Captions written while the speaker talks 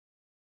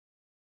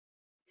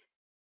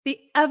The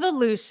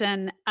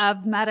evolution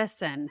of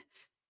medicine.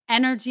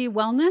 Energy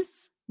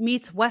wellness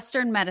meets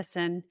Western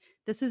medicine.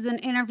 This is an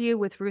interview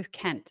with Ruth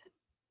Kent.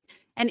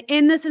 And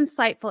in this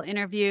insightful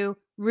interview,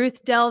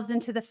 Ruth delves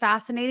into the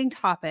fascinating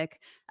topic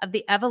of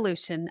the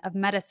evolution of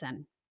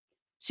medicine.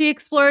 She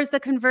explores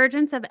the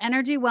convergence of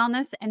energy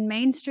wellness and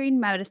mainstream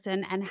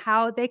medicine and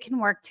how they can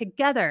work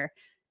together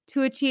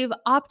to achieve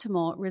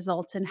optimal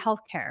results in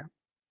healthcare.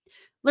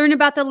 Learn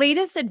about the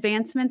latest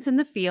advancements in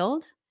the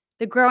field,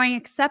 the growing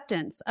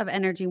acceptance of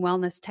energy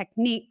wellness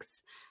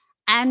techniques,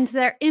 and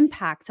their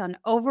impact on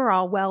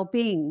overall well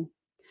being.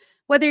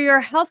 Whether you're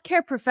a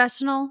healthcare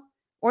professional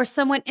or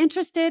someone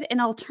interested in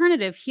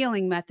alternative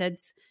healing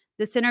methods,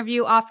 this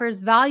interview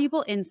offers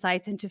valuable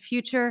insights into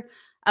future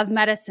of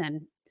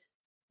medicine.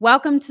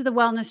 Welcome to the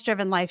Wellness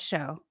Driven Life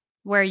Show,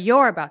 where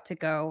you're about to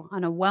go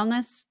on a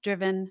wellness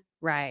driven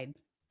ride.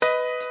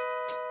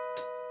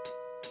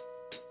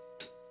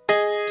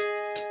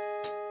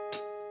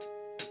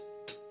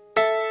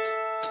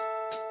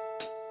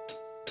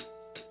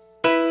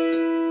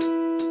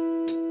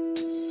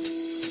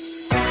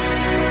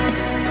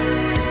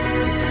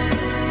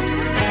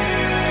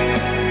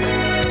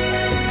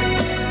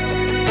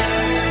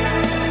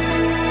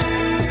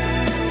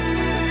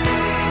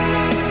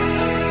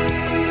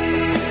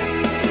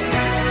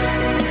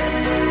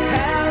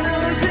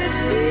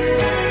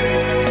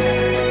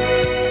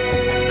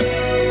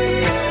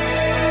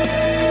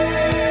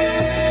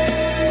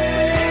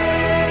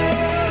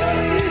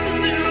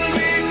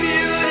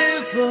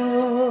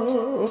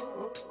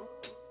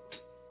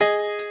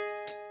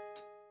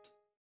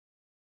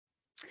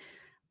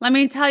 Let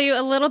me tell you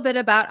a little bit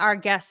about our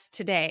guest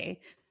today.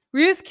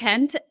 Ruth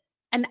Kent,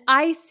 an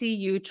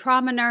ICU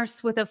trauma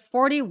nurse with a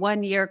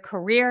 41-year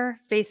career,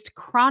 faced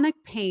chronic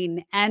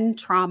pain and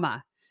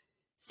trauma.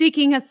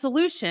 Seeking a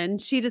solution,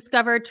 she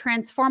discovered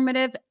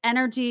transformative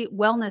energy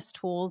wellness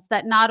tools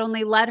that not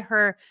only led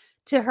her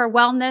to her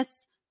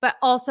wellness, but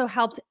also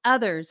helped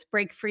others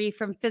break free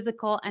from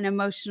physical and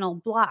emotional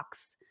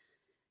blocks.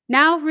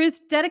 Now,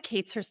 Ruth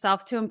dedicates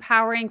herself to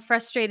empowering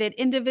frustrated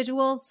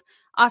individuals,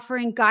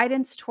 offering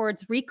guidance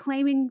towards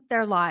reclaiming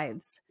their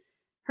lives.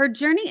 Her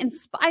journey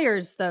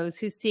inspires those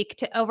who seek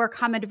to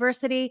overcome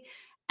adversity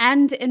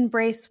and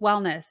embrace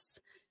wellness.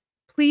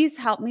 Please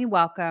help me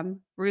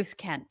welcome Ruth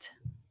Kent.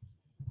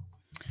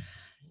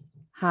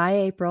 Hi,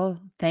 April.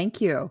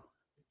 Thank you.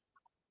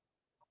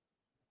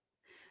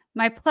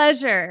 My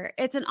pleasure.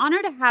 It's an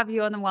honor to have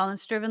you on the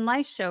Wellness Driven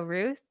Life Show,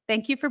 Ruth.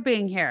 Thank you for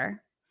being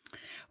here.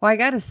 Well, I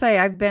got to say,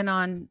 I've been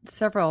on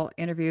several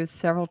interviews,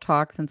 several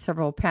talks, and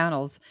several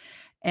panels,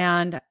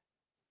 and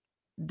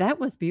that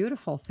was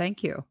beautiful.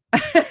 Thank you.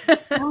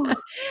 Oh.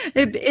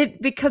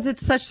 Because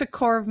it's such the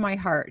core of my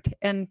heart,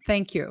 and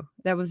thank you.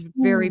 That was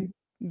very,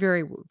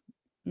 very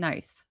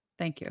nice.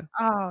 Thank you.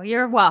 Oh,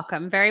 you're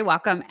welcome. Very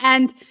welcome.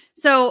 And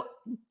so,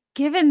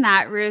 given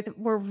that, Ruth,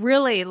 we're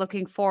really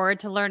looking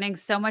forward to learning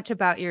so much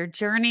about your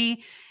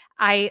journey.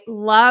 I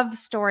love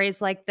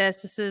stories like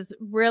this. This is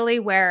really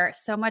where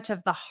so much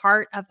of the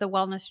heart of the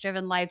Wellness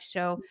Driven Life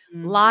Show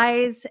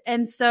lies.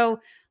 And so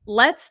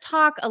let's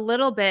talk a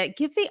little bit,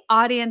 give the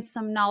audience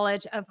some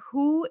knowledge of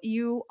who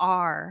you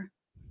are.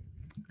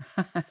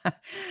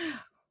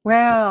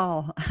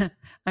 Well,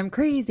 I'm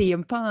crazy.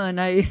 I'm fun.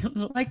 I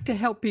like to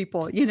help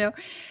people,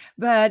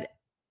 but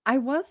I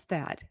was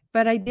that,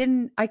 but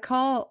I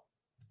call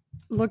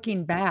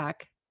looking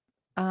back,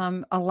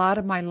 a lot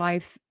of my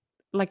life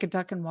like a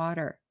duck in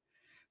water.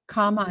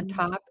 Calm on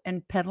top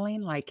and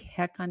pedaling like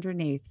heck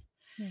underneath.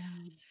 Yeah.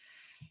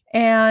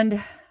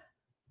 And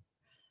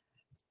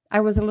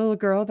I was a little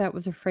girl that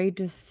was afraid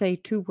to say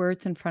 2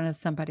 words in front of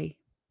somebody.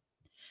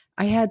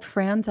 I had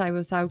friends, I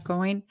was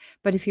outgoing,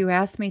 but if you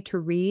asked me to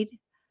read,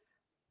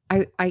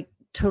 I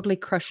totally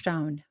crushed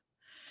down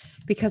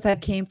because I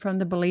came from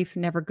the belief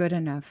never good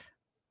enough.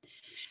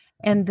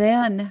 And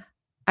then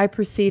I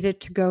proceeded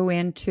to go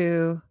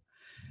into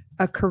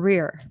a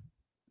career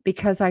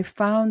because I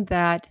found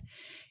that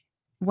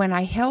when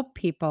I helped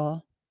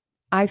people,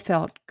 I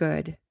felt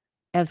good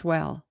as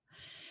well.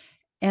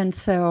 And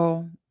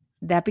so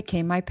that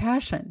became my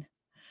passion.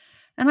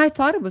 And I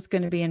thought it was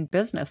going to be in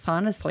business,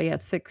 honestly,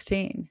 at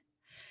 16.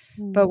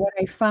 But what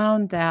I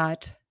found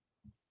that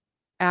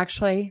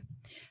actually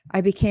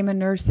I became a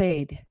nurse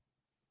aide.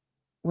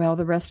 Well,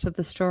 the rest of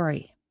the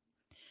story.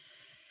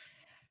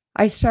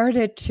 I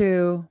started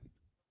to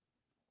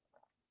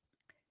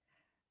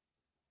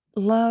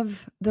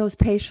love those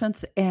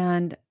patients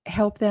and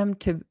help them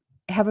to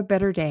have a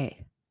better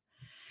day.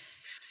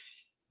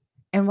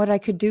 And what I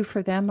could do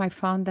for them, I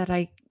found that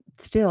I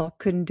still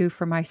couldn't do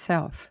for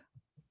myself.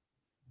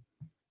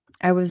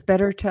 I was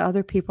better to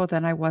other people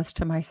than I was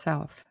to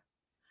myself.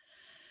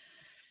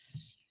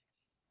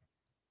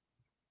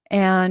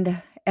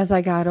 And as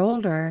I got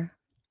older,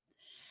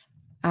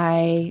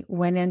 I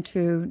went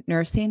into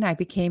nursing. I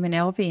became an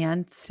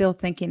LVN, still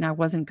thinking I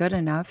wasn't good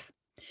enough.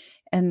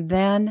 And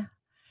then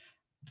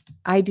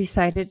I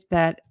decided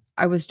that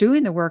I was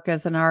doing the work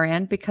as an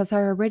RN because I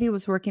already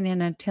was working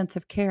in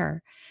intensive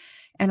care.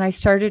 And I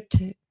started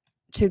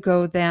to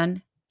go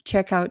then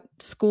check out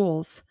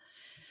schools.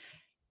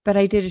 But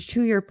I did a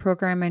 2-year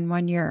program in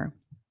 1 year.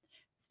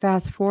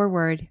 Fast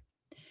forward,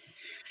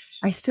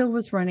 I still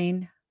was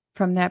running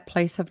from that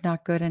place of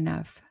not good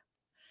enough.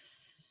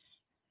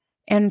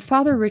 And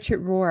Father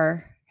Richard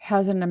Rohr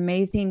has an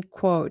amazing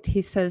quote.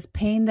 He says,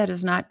 pain that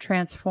is not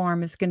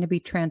transformed is going to be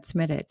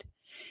transmitted.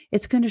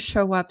 It's going to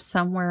show up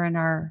somewhere in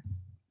our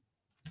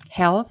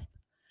health,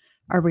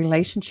 our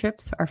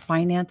relationships, our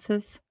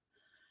finances,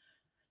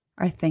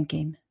 our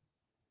thinking.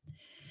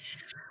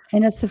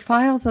 And it's the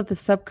files of the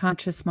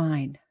subconscious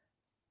mind.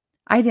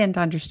 I didn't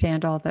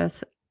understand all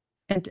this.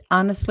 And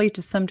honestly,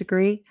 to some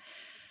degree,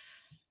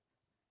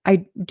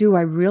 I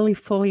really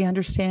fully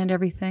understand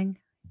everything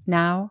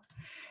now?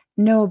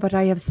 No, but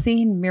I have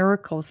seen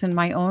miracles in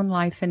my own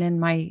life and in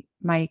my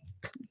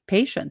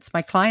patients,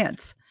 my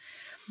clients.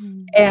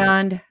 Mm.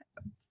 And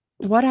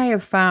what I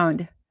have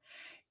found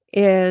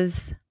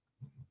is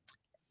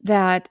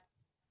that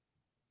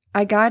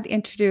I got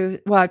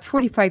introduced, well, at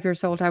 45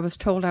 years old, I was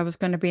told I was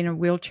going to be in a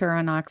wheelchair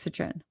on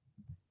oxygen.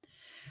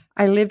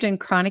 I lived in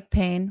chronic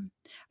pain.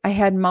 I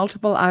had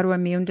multiple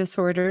autoimmune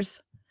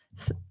disorders.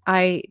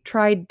 I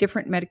tried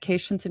different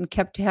medications and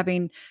kept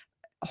having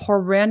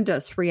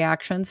horrendous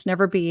reactions,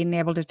 never being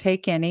able to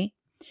take any.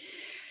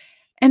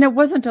 And it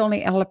wasn't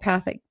only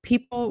allopathic.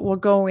 People will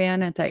go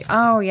in and say,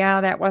 oh, yeah,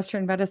 that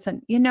Western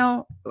medicine.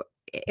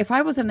 If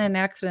I was in an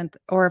accident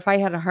or if I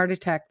had a heart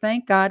attack,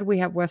 thank God we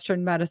have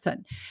Western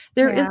medicine.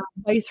 There is Yeah.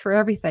 a place for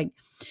everything,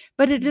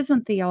 but it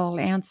isn't the all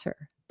answer.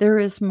 There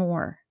is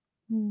more.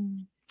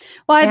 Mm.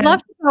 Well, I'd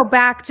love And to go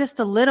back just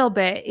a little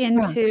bit yeah,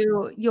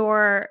 into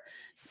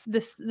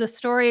the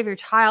story of your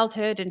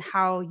childhood and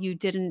how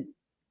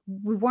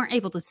we weren't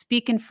able to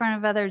speak in front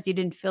of others. You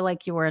didn't feel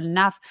like you were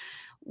enough.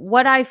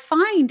 What I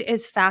find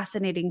is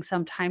fascinating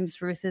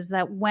sometimes, Ruth, is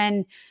that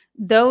when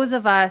those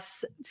of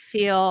us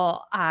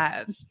feel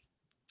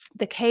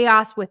the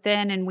chaos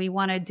within and we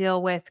want to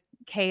deal with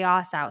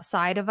chaos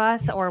outside of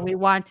us, or we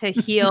want to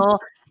heal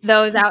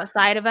those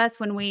outside of us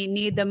when we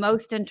need the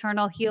most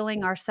internal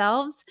healing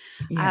ourselves.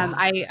 yeah.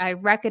 I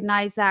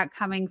recognize that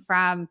coming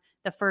from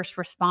the first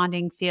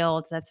responding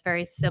field. That's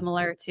very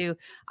similar to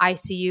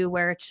ICU,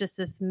 where it's just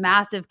this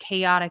massive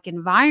chaotic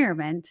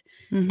environment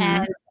and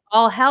Mm-hmm.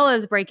 all hell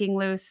is breaking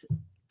loose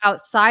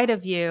outside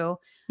of you.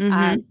 Um,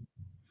 Mm-hmm.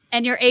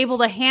 and you're able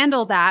to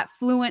handle that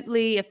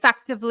fluently,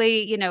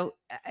 effectively,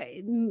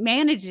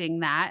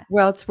 managing that.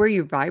 Well, it's where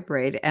you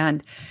vibrate.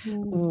 And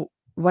Mm.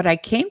 what I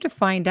came to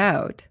find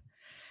out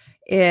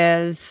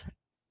is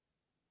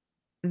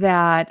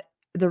that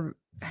the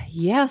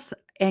yes,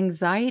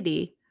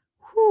 anxiety.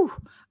 Whew,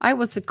 I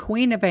was the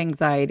queen of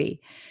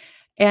anxiety,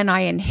 and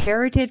I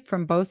inherited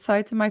from both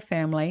sides of my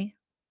family.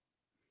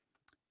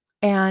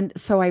 And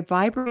so I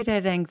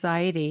vibrated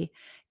anxiety.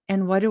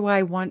 And what do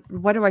I want?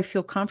 What do I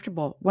feel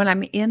comfortable when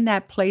I'm in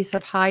that place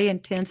of high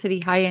intensity,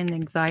 high end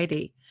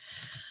anxiety?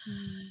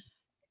 Mm.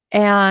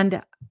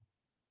 And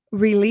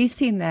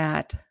releasing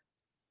that,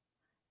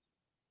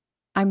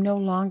 I'm no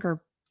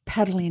longer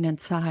pedaling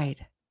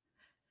inside,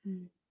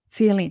 Mm.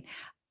 feeling.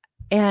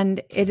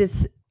 And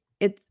it's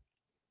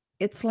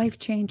it's life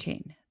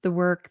changing, the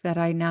work that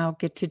I now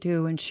get to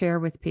do and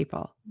share with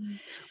people. Mm.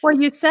 Well,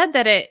 you said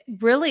that it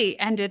really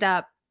ended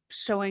up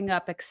showing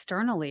up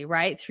externally,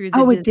 right? Through the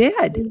Oh, it disease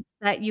did.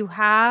 that you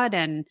had.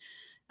 And,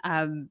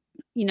 um,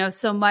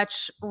 so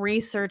much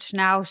research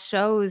now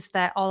shows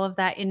that all of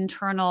that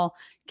internal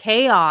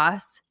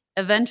chaos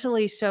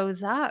eventually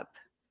shows up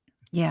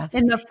Yes.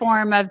 in the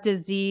form of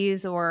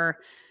disease or,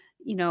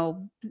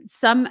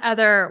 some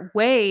other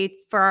way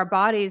for our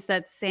bodies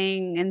that's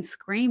saying and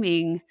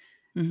screaming,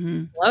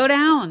 Mhm. slow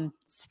down,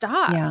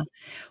 stop. Yeah.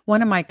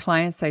 One of my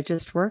clients I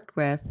just worked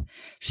with,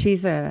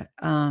 she's a,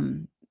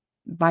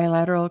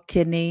 bilateral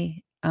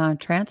kidney,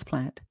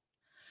 transplant,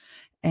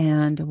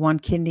 and one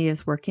kidney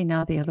is working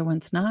now, the other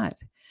one's not.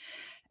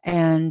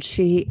 And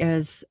she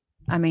is,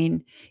 I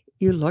mean,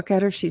 you look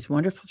at her, she's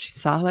wonderful,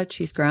 she's solid,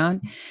 she's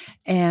ground,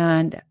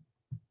 and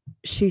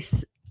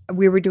she's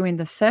we were doing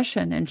the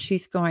session and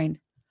she's going,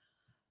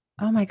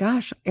 "Oh my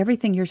gosh,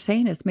 everything you're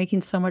saying is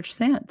making so much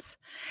sense."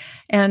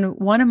 And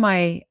one of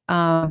my,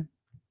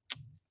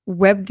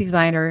 web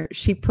designer,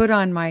 she put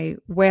on my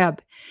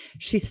web,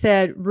 she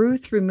said,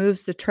 "Ruth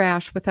removes the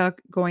trash without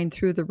going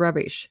through the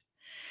rubbish."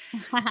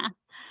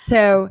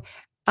 So,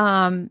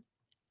 um,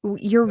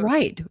 you're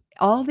right.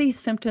 All these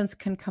symptoms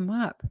can come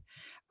up.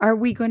 Are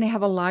we going to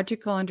have a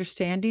logical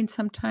understanding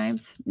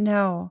sometimes?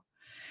 No.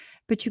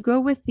 But you go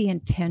with the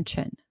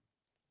intention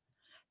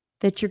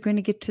that you're going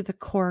to get to the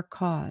core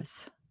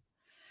cause.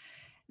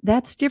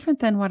 That's different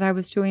than what I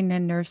was doing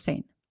in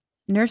nursing.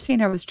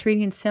 Nursing, I was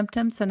treating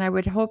symptoms and I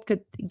would hope to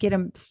get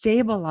them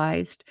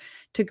stabilized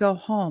to go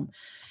home,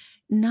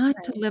 not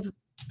to Right. live,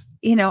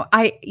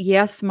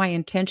 yes, my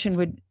intention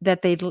would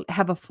that they'd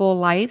have a full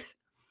life.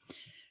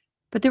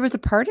 But there was a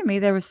part of me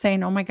that was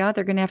saying, "Oh my God,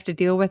 they're gonna have to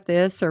deal with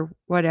this or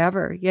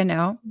whatever," you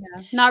know?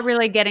 Yeah. Not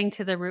really getting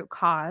to the root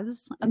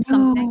cause of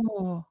something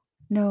No,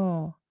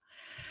 no.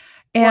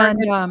 or a And,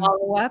 good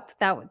follow-up.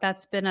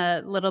 That's been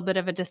a little bit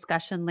of a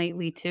discussion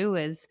lately too,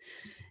 is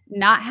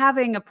not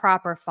having a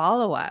proper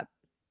follow-up,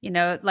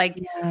 like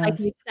you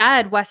Yes.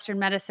 said, Western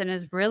medicine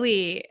is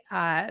really,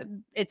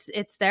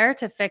 it's there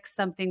to fix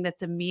something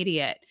that's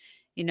immediate.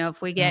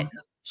 If we Yeah. get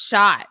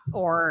shot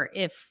or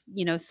if,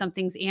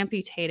 something's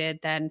amputated,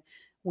 then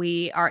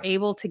we are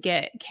able to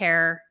get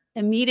care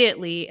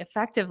immediately,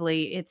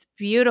 effectively. It's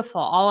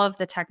beautiful, all of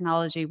the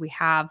technology we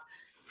have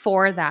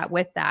for that,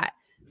 with that.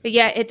 But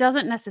yet it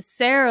doesn't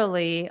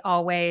necessarily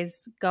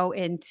always go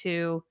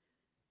into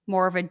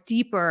more of a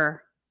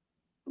deeper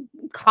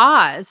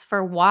cause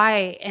for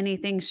why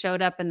anything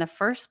showed up in the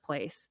first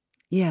place.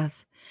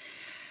 Yes.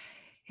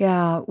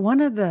 Yeah,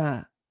 one of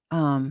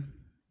um,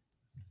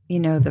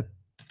 the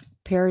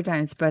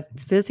paradigms, but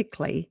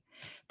physically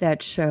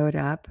that showed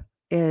up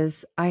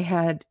is I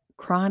had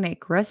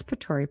chronic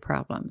respiratory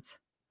problems.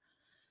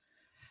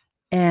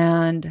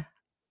 And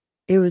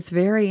it was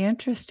very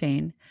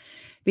interesting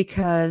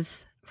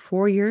because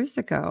 4 years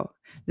ago,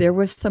 there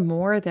was some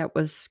more that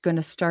was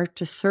gonna start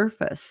to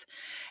surface,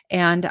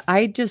 and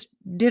I just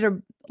did a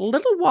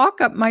little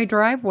walk up my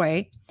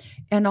driveway,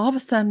 and all of a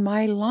sudden,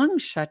 my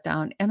lungs shut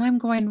down, and I'm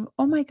going,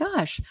 "Oh my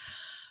gosh,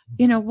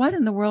 what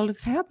in the world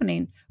is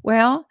happening?"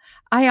 Well,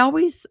 I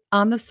always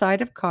on the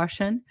side of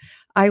caution,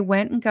 I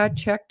went and got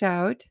checked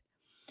out,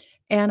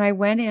 and I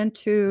went in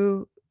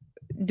to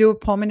do a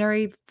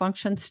pulmonary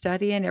function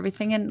study and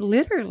everything, and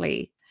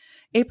literally,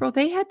 April,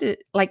 they had to,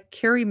 like,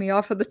 carry me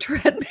off of the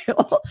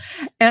treadmill,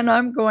 and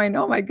I'm going,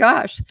 "Oh my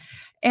gosh,"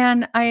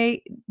 and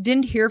I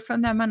didn't hear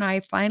from them, and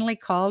I finally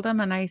called them,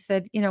 and I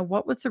said,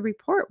 "What was the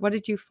report? What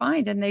did you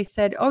find?" And they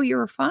said, "Oh, you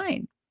were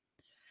fine."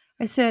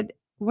 I said,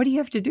 "What do you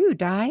have to do,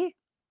 die?"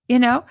 You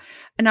know?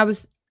 And I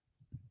was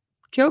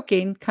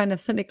joking kind of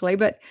cynically,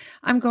 but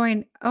I'm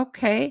going,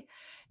 "Okay."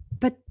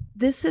 But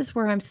this is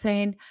where I'm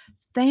saying,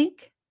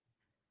 thank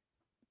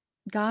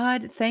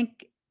God,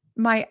 thank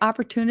my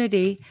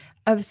opportunity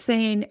of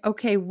saying,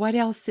 "Okay, what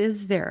else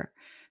is there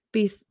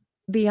be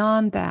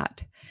beyond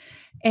that?"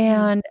 Mm.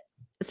 And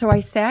so I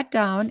sat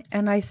down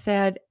and I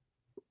said,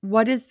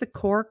 "What is the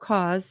core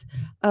cause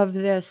of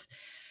this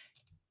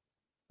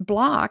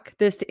block,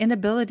 this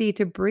inability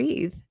to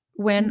breathe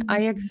when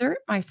I Mhm. exert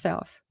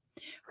myself?"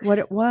 What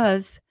it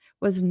was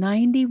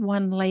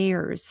 91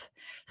 layers.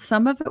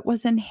 Some of it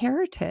was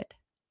inherited,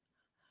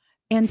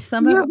 and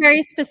some You of were it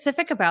very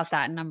specific about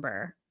that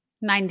number,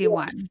 yes,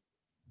 91.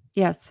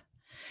 yes.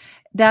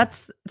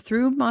 That's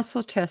through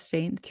muscle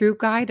testing, through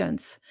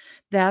guidance,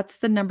 that's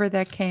the number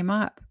that came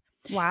up.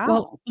 Well,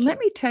 Wow. let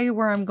me tell you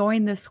where I'm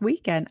going this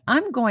weekend.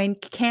 I'm going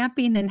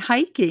camping and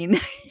hiking,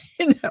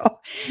 you know,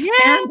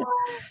 Yeah, and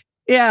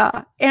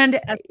yeah, and,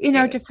 that's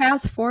great. to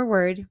fast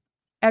forward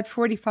at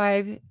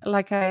 45,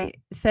 like I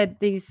said,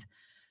 this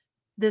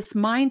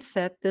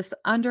mindset, this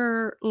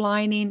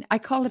underlining I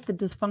call it the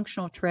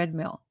dysfunctional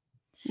treadmill,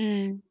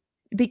 Mm.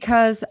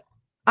 because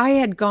I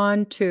had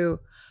gone to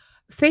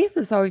faith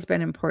has always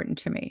been important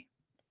to me.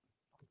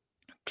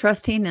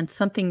 Trusting in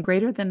something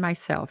greater than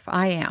myself.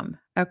 I am,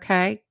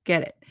 okay?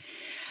 Get it.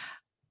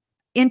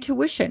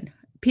 Intuition.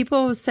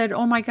 People said,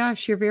 "Oh my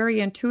gosh, you're very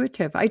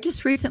intuitive." I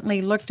just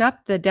recently looked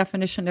up the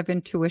definition of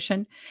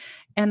intuition,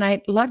 and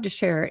I'd love to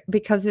share it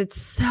because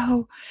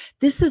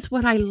this is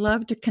what I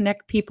love to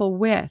connect people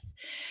with.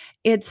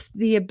 It's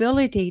the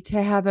ability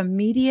to have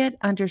immediate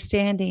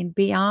understanding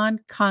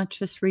beyond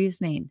conscious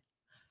reasoning.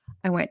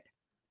 I went,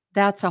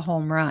 "That's a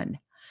home run."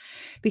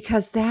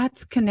 Because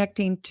that's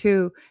connecting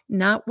to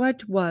not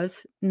what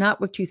was, not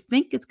what you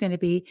think it's gonna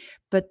be,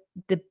 but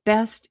the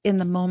best in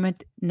the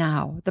moment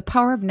now, the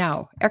power of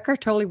now. Eckhart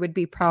Tolle would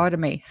be proud of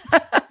me.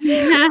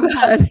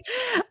 But,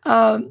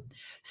 um,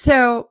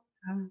 so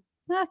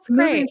That's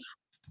moving great. f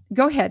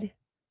go ahead.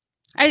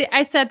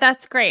 I said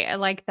that's great. I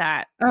like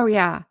that Oh,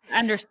 yeah,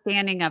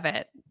 understanding of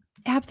it.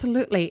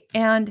 absolutely,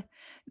 and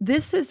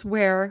this is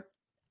where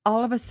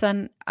all of a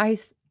sudden I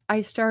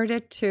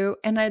started to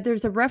and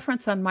there's a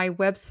reference on my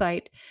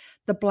website,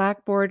 the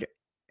blackboard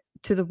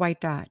to the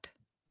white dot.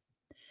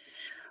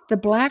 The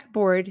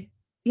blackboard,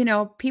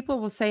 people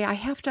will say, "I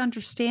have to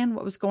understand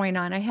what was going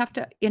on. I have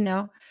to,"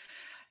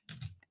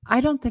 I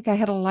don't think I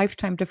had a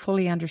lifetime to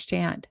fully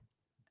understand.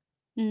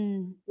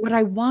 Mm. What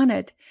I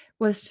wanted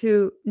was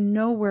to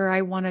know where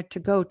I wanted to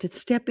go, to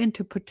step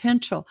into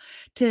potential,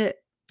 to,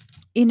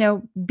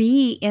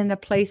 be in a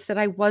place that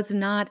I was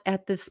not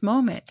at this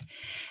moment.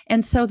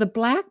 And so the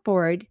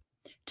blackboard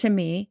to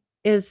me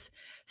is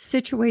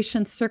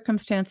situations,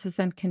 circumstances,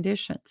 and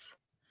conditions.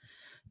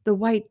 The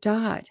white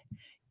dot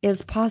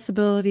is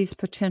possibilities,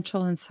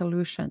 potential, and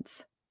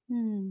solutions.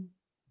 Mm.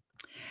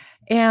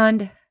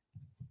 And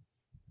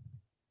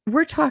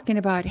we're talking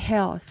about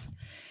health,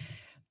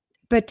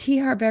 but T.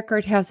 Harv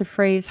Eker has a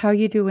phrase, "How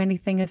you do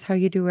anything is how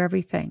you do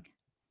everything."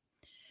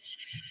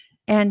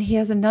 And he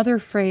has another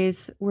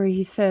phrase where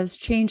he says,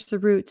 "Change the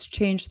roots,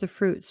 change the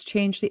fruits,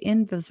 change the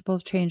invisible,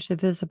 change the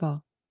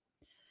visible."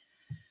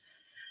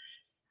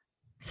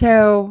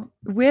 So,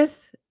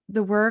 with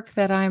the work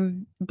that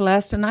I'm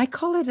blessed, and I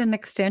call it an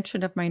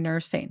extension of my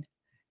nursing.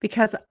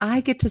 because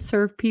I get to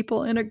serve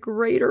people in a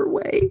greater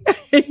way,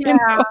 Yeah,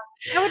 know?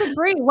 I would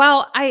agree.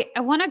 Well, I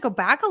wanna go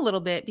back a little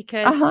bit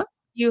because Uh-huh.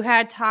 you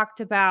had talked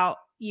about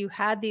you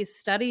had these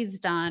studies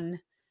done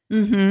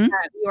Mhm.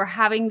 that you were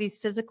having these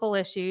physical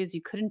issues,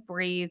 you couldn't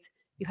breathe,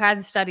 you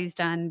had studies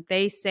done.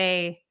 They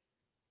say,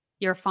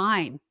 "You're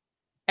fine.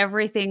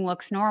 Everything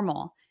looks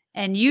normal."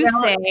 And you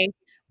Well, say,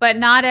 "But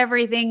not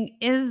everything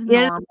is it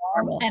is normal,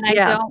 normal. and I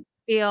Yes. don't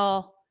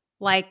feel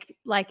like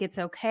it's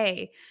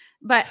okay."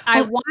 But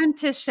I Well, want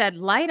to shed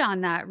light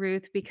on that,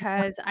 Ruth,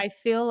 because I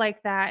feel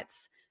like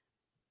that's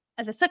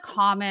a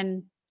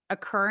common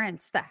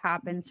occurrence that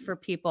happens for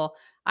people.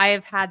 I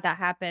have had that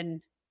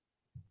happen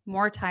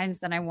more times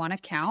than I wanna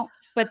count,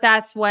 but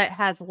that's what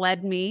has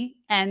led me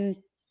and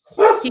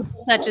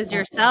people such as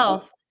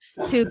yourself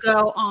to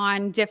go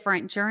on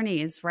different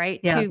journeys, right?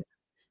 yes.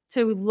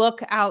 To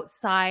look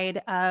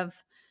outside of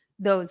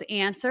those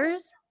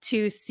answers,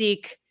 to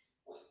seek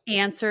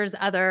answers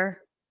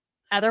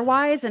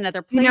otherwise in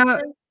other You know,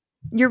 places.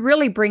 you're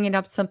really bringing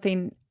up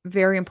something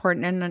very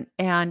important,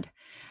 and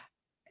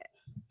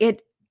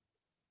it,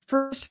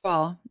 first of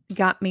all,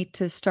 got me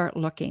to start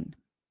looking,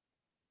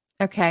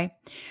 okay?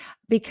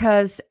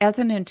 Because as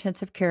an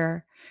intensive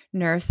care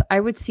nurse, I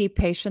would see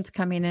patients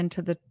coming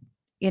into the,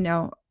 you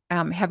know,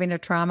 having a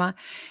trauma,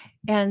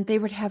 and they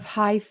would have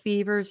high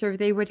fevers or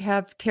they would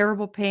have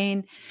terrible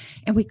pain,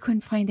 and we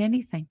couldn't find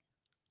anything.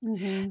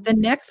 Mhm. The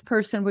next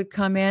person would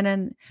come in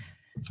and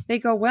they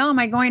go, "Well, am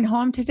I going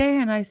home today?"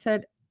 And I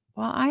said,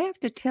 "Well, I have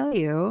to tell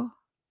you,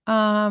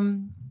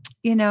 um,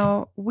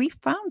 we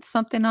found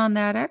something on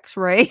that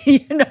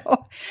X-ray,"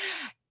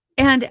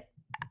 And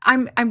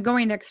I'm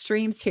going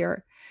extremes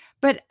here,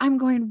 but I'm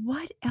going,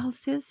 "What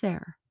else is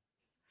there?"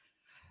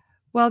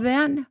 Well,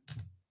 then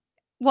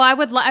Well, I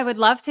would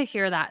love to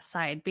hear that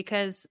side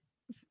because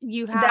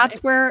you have that's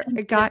where it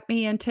extensive got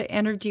me into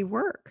energy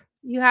work.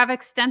 you have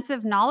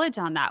extensive knowledge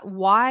on that.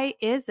 Why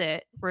is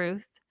it,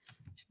 Ruth,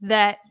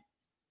 that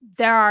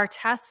there are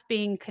tests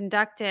being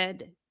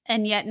conducted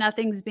and yet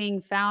nothing's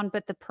being found,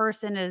 but the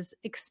person is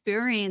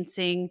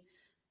experiencing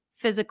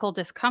physical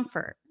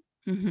discomfort?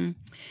 Mhm.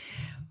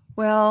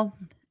 Well,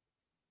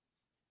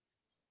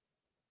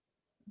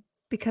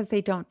 because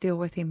they don't deal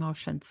with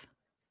emotions.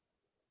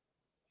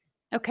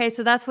 Okay,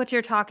 so that's what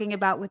you're talking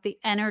about with the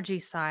energy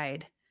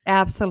side.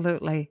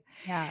 Absolutely.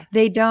 Yeah.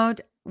 They don't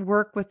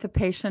work with the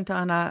patient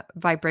on a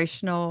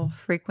vibrational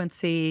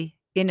frequency,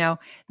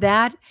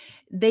 that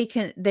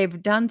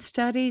they've done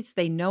studies,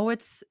 they know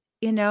it's,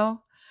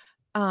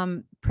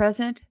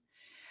 present,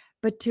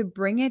 but to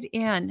bring it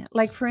in,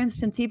 like, for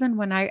instance, even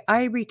when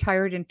I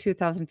retired in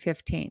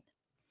 2015,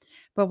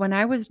 but when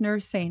I was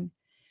nursing,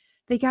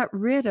 they got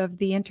rid of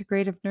the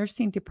integrative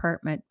nursing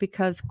department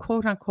because,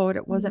 quote, unquote,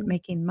 "it wasn't Mm,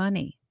 making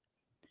money."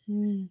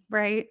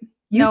 right.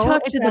 You No,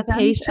 talk it to the doesn't.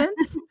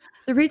 patients,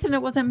 the reason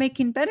it wasn't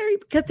making better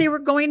because they were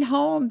going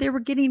home, they were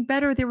getting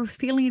better, they were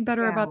feeling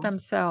better Yeah. about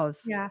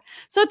themselves. Yeah.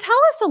 So tell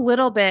us a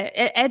little bit,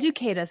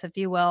 educate us, if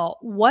you will.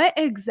 What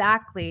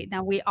exactly,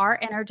 now we are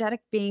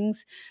energetic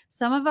beings.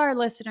 Some of our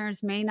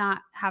listeners may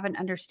not have an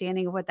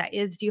understanding of what that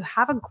is. Do you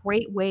have a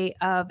great way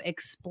of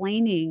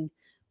explaining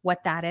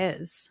what that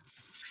is?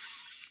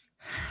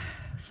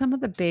 Some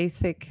of the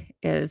basic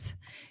is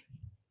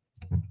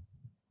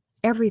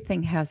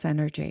everything has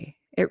energy.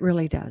 It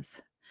really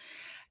does.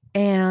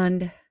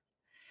 And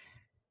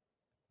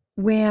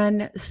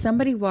when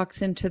somebody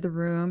walks into the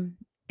room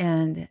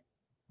and,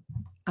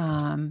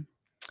 um,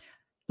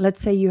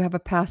 let's say you have a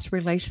past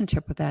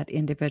relationship with that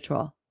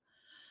individual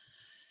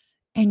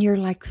and you're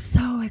like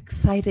so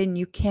excited and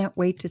you can't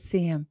wait to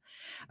see him.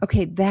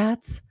 Okay,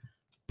 that's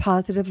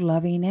positive,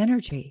 loving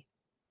energy.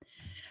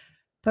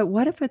 But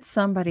what if it's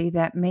somebody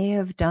that may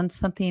have done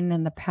something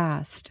in the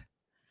past,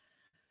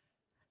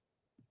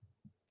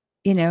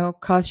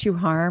 caused you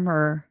harm,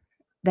 or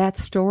that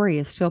story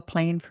is still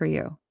playing for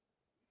you?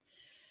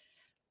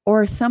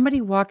 Or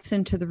somebody walks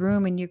into the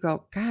room and you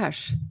go,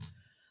 gosh,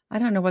 I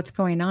don't know what's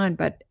going on,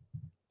 but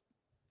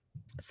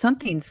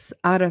something's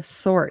out of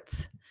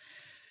sorts.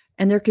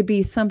 And there could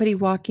be somebody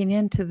walking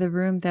into the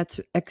room that's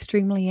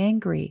extremely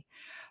angry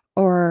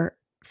or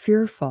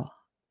fearful.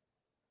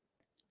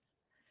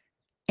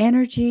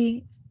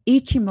 Energy,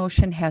 each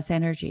emotion has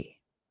energy.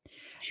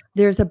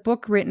 There's a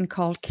book written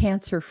called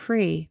Cancer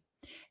Free,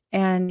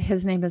 and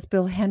his name is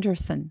Bill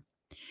Henderson.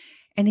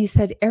 And he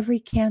said every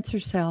cancer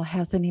cell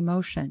has an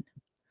emotion.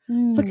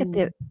 Look at Mm,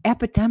 the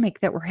epidemic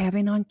that we're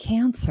having on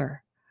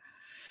cancer.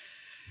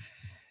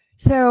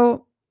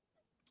 So,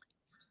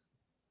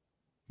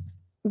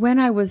 when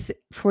I was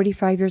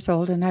 45 years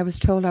old and I was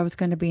told I was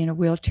going to be in a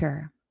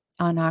wheelchair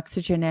on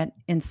oxygen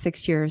in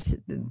 6 years,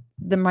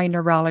 my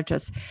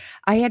neurologist,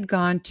 I had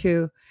gone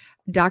to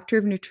doctor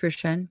of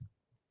nutrition,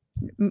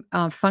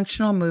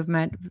 functional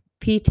movement,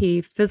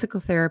 PT, physical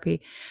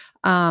therapy,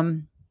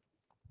 um,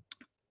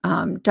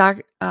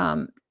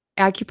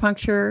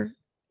 acupuncture,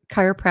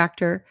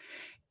 chiropractor,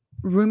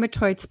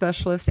 rheumatoid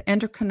specialist,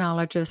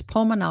 endocrinologist,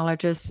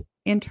 pulmonologist,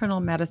 internal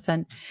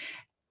medicine,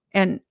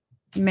 and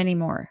many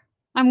more.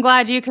 I'm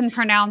glad you can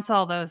pronounce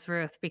all those,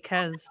 Ruth,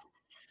 because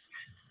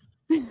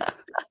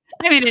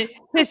I mean,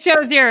 it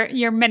shows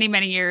your many,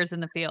 many years in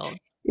the field.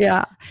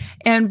 Yeah.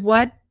 And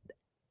what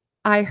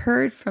I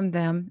heard from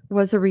them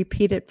was a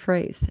repeated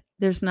phrase.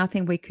 There's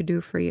nothing we could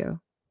do for you.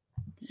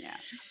 Yeah.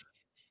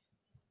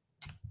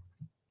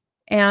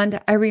 And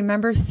I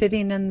remember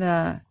sitting in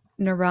the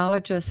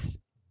neurologist's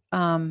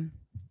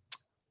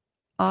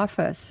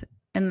office,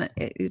 and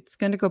it's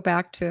going to go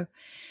back to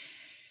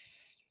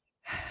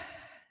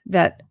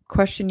that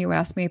question you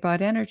asked me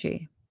about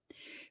energy.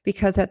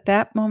 Because at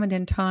that moment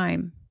in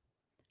time,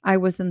 I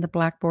was in the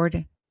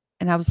blackboard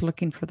and I was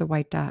looking for the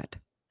white dot.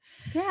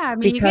 Yeah, I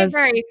mean, you get Because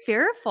very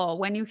fearful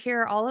when you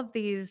hear all of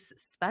these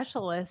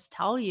specialists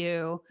tell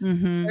you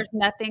mhm. there's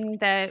nothing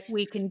that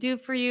we can do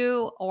for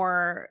you,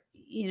 or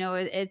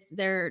it's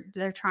they're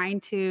trying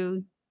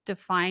to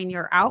define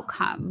your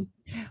outcome.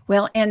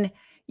 Well, and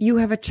you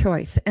have a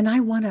choice. And I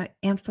want to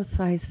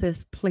emphasize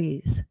this,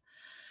 please.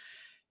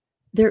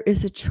 There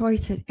is a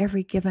choice at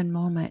every given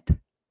moment.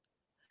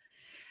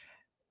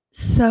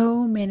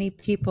 So many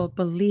people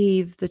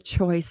believe the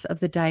choice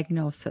of the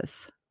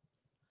diagnosis.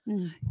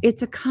 Mm.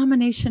 It's a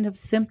combination of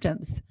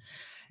symptoms.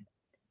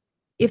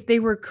 If they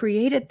were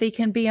created, they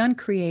can be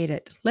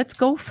uncreated. Let's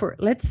go for it.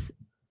 Let's,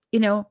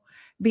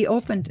 be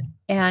open.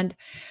 And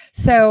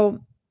so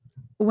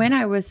when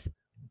I was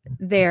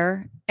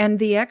there, and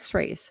the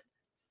x-rays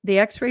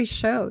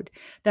showed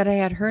that I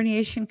had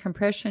herniation,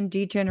 compression,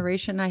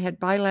 degeneration. I had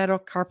bilateral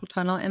carpal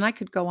tunnel, and I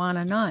could go on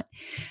and on.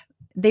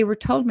 They were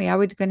told me I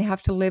was going to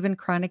have to live in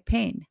chronic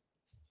pain.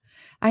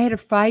 I had a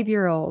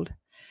 5-year-old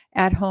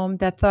at home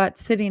that thought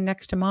sitting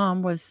next to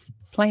mom was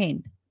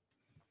playing.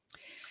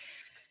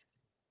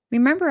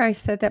 Remember I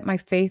said that my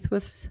faith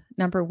was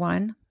number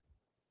one?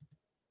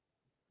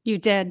 You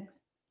did.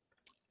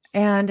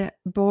 And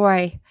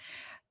boy,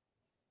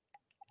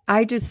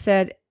 I just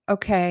said,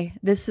 okay,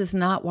 this is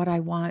not what I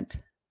want.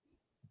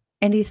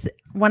 And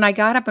when I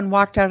got up and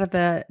walked out of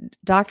the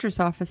doctor's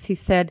office, he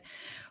said,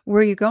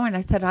 "Where are you going?"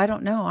 I said, "I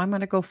don't know. I'm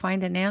going to go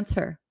find an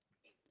answer."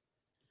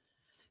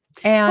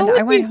 What And would I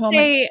you went home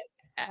and say?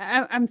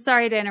 I'm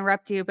sorry to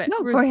interrupt you, but no,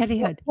 go Ruth,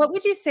 ahead. what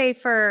would you say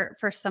for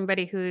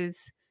somebody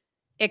who's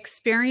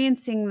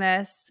experiencing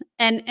this?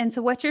 And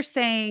so what you're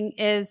saying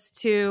is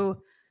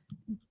to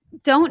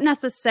don't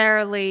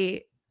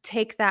necessarily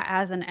take that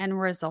as an end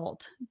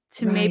result,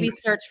 to maybe Right.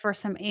 search for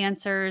some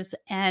answers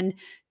and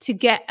to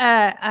get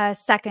a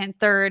second,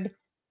 third,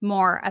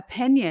 more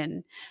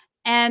opinion.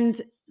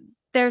 And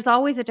there's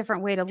always a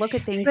different way to look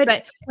at things. But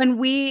But when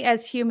we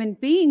as human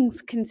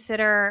beings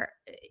consider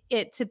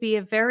it to be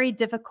a very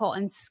difficult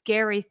and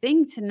scary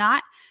thing to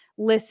not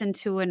listen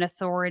to an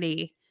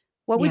authority,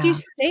 what would you yeah,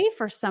 say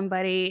for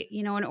somebody,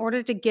 in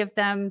order to give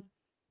them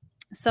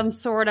some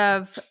sort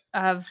of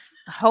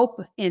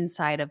hope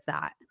inside of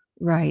that?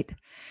 right.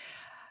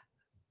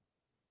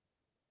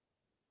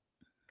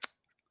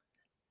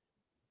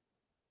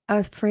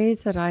 A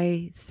phrase that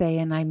I say,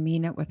 and I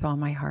mean it with all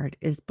my heart,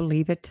 is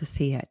believe it to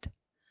see it.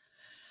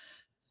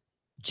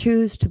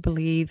 Choose to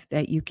believe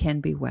that you can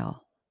be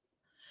well.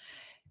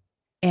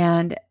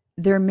 And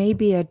there may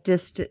be a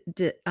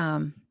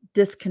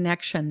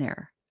disconnection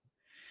there.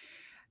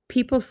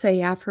 People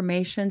say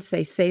affirmations,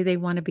 they say they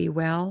want to be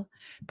well,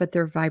 but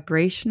their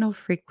vibrational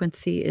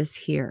frequency is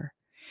here.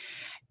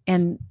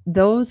 And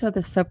those are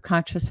the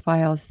subconscious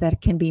files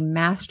that can be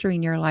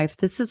mastering your life.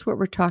 This is what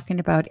we're talking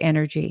about,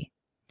 energy.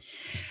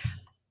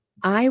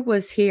 I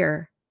was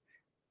here,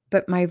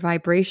 but my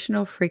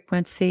vibrational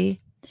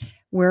frequency,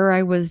 where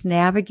I was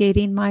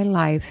navigating my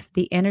life,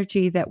 the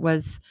energy that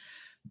was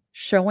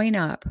showing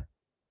up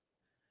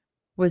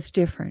was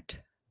different.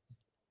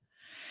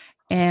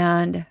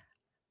 And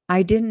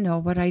I didn't know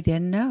what I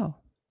didn't know.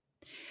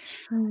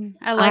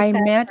 I like I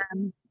that met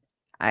term.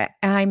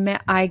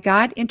 I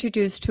got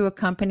introduced to a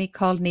company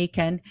called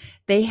Nikan.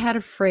 They had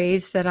a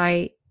phrase that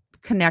I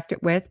connected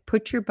with,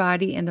 put your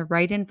body in the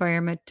right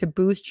environment to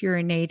boost your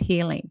innate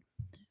healing.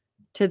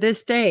 To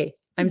this day,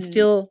 I'm Mm.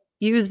 still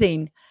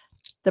using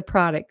the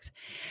products.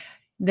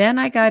 Then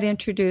I got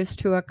introduced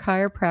to a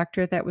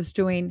chiropractor that was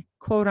doing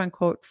quote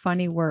unquote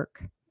funny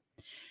work.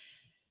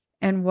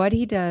 And what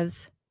he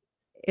does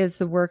is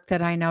the work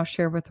that I now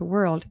share with the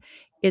world.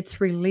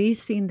 It's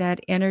releasing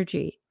that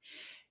energy.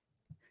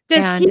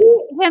 Does he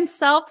And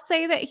himself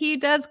say that he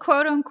does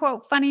quote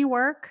unquote funny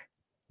work?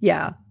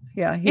 yeah,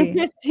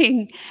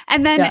 Interesting.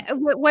 And then yeah.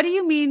 what do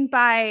you mean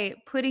by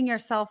putting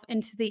yourself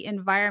into the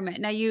environment?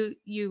 Now you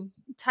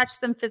touch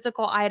some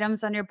physical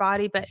items on your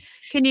body, but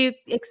can you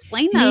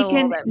explain that a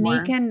little bit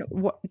more?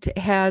 Nikan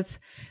has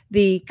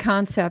the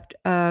concept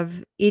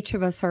of each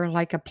of us are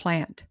like a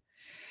plant.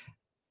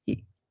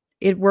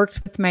 It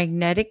works with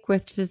magnetic,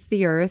 which is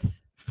the earth,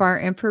 far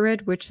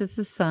infrared, which is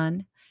the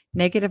sun,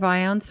 negative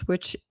ions,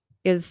 which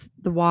is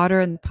the water,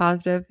 and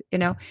positive,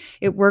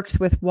 it works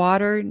with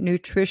water,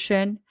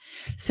 nutrition.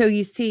 So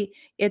you see,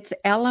 it's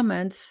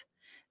elements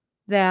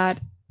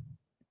that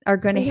are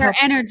going to These are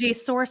help. energy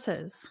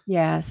sources.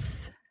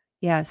 Yes.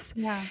 Yes.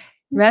 Yeah.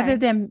 Rather Okay.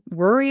 than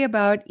worry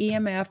about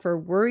EMF or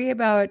worry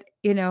about,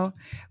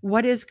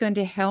 what is going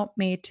to help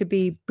me to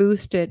be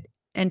boosted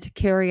and to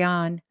carry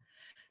on,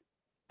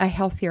 a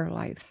healthier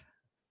life.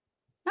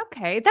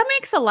 Okay, that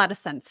makes a lot of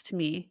sense to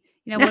me.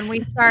 When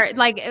we start,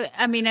 like,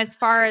 I mean, as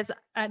far as,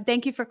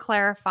 thank you for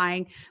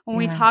clarifying. When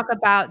we Yeah. talk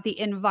about the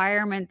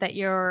environment that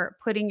you're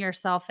putting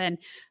yourself in,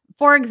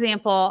 for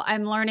example,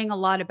 I'm learning a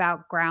lot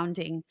about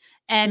grounding.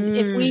 And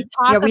if we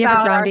Yeah, talk we have a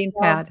about grounding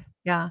ourselves pad.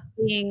 Yeah.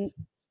 being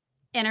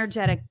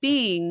energetic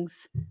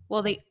beings,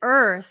 well, the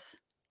earth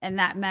and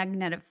that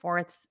magnetic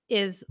force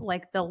is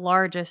like the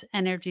largest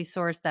energy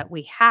source that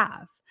we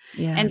have.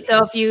 And so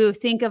Yes. if you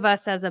think of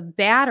us as a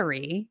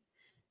battery,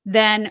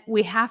 then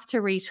we have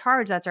to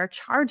recharge. That's our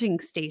charging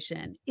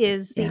station,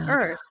 is the Yeah.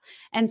 earth.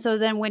 And so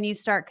then when you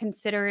start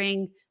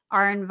considering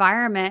our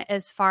environment,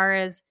 as far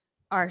as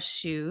our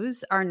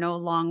shoes are no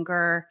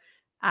longer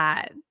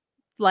uh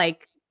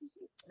like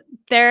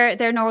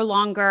they're no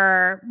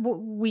longer,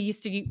 we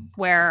used to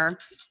wear,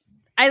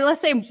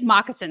 let's say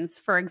moccasins,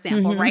 for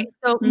example, right? Mhm.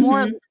 So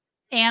more Mhm.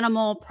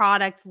 animal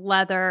product,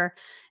 leather,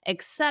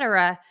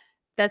 etc.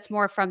 That's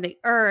more from the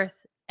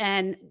earth,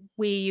 and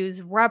we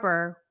use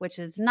rubber, which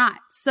is not.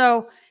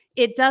 So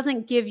it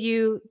doesn't give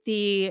you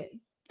the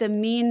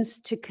means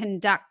to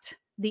conduct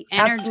the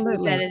energy that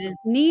Absolutely. it is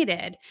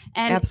needed.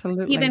 And even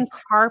Absolutely.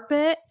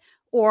 carpet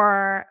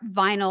or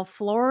vinyl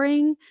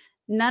flooring,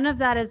 none of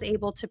that is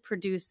able to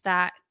produce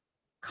that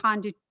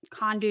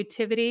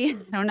conductivity. I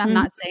don't know, I'm Mhm.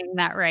 not saying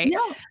that right. No,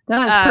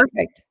 no, it's Uh,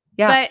 perfect.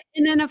 Yeah. but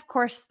and then, of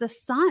course, the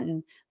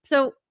sun.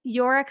 So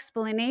your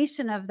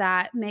explanation of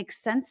that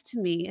makes sense to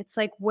me. It's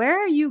like, where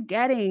are you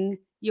getting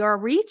your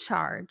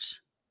recharge?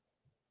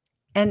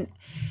 And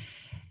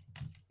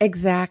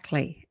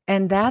exactly.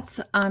 And that's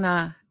on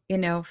a,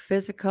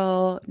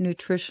 physical,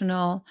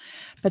 nutritional,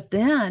 but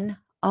then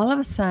all of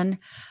a sudden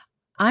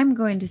I'm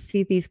going to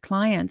see these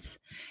clients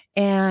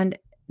and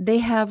they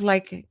have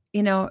like,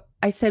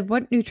 I said,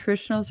 "What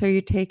nutritionals are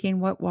you taking?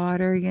 What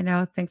water?"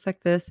 Things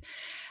like this.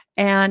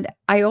 And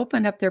I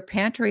opened up their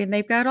pantry and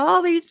they've got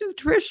all these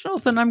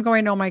nutritionals and I'm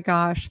going, "Oh my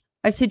gosh."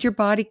 I said, "Your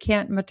body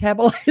can't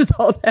metabolize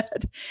all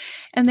that."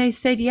 And they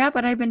said, "Yeah,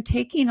 but I've been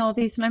taking all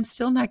these and I'm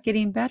still not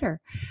getting better."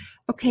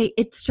 Okay,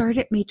 it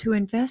started me to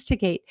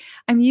investigate.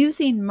 I'm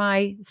using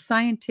my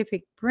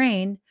scientific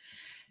brain,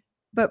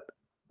 but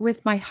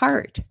with my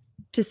heart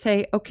to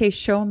say, okay,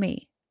 show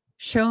me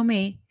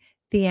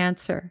the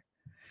answer.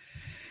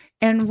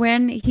 And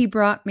when he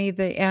brought me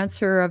the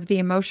answer of the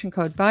emotion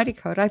code, body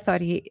code, I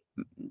thought he,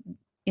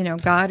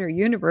 God or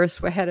universe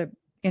had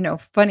a,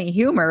 funny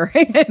humor,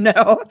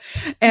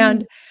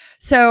 And Mm,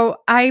 so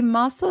I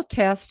muscle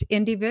test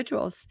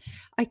individuals.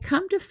 I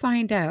come to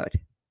find out,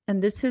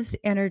 and this is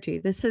energy,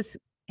 this is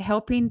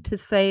helping to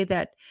say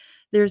that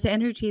there's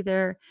energy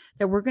there,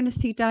 that we're going to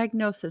see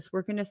diagnosis.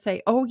 We're going to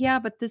say, oh, yeah,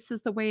 but this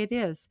is the way it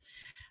is.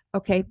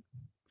 Okay.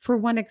 For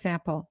one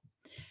example,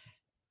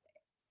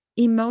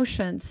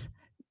 emotions,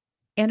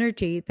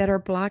 energy that are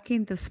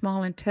blocking the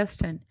small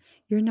intestine,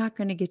 you're not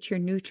going to get your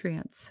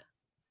nutrients.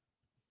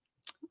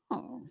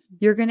 oh,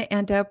 You're going to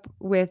end up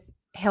with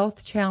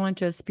health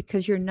challenges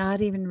because you're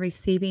not even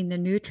receiving the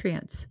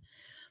nutrients.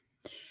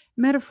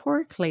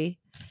 Metaphorically,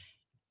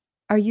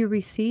 are you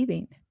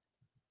receiving?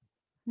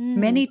 mm,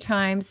 Many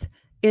times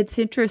it's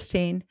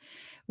interesting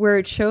where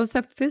it shows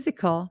up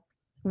physical,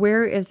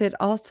 where is it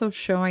also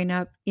showing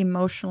up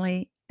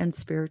emotionally and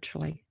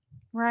spiritually?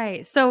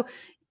 right. So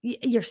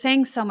you're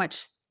saying so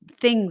much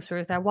things,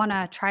 Ruth. I want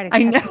to try to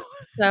I catch know. up.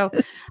 So,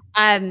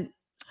 um,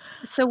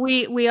 So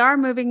we are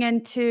moving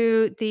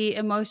into the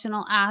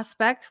emotional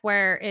aspect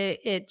where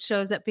it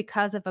shows up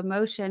because of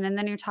emotion, and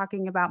then you're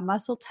talking about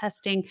muscle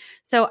testing.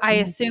 So I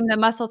Yeah. assume the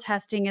muscle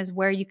testing is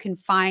where you can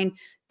find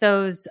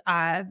those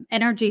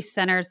energy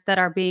centers that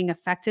are being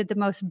affected the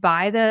most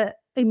by the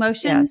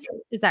emotions.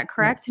 Yes. Is that Yes.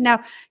 correct? Now,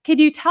 could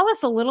you tell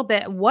us a little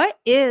bit, what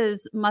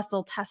is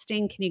muscle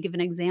testing? Can you give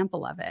an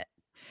example of it?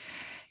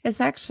 It's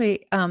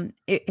actually,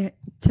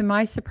 to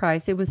my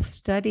surprise, it was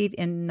studied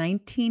in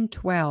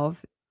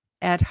 1912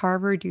 at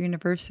Harvard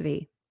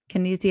University,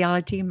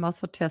 kinesiology,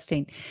 muscle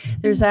testing.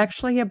 There's Mm.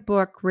 actually a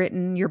book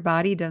written, Your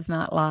Body Does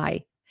Not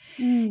Lie.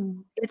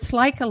 Mm. It's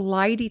like a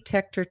lie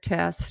detector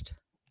test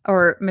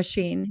or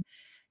machine,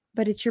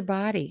 but it's your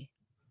body.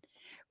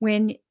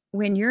 When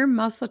you're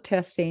muscle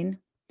testing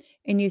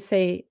and you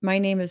say, "My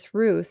name is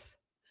Ruth,"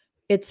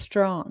 it's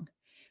strong.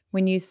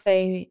 When you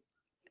say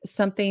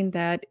something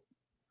that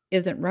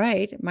isn't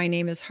right, "My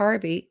name is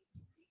Harvey,"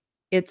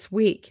 it's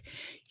weak.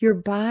 Your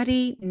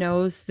body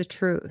knows the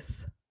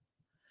truth.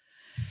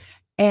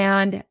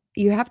 And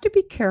you have to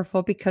be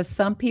careful because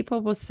some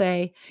people will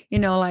say,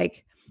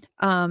 like,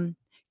 um,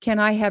 "Can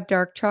I have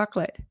dark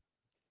chocolate?"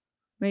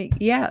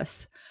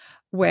 Yes.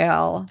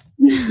 Well,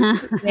 you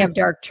can have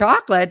dark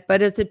chocolate,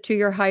 but is it to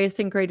your highest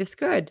and greatest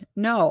good?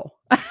 No.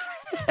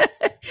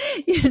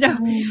 You know,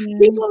 Mhm.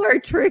 people are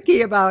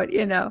tricky about,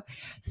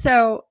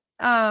 so,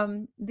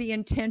 the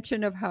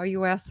intention of how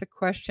you ask the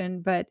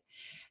question, but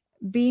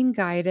being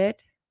guided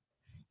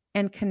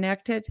and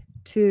connected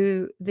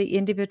to the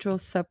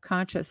individual's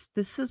subconscious.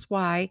 This is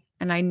why,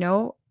 and I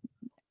know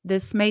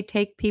this may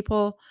take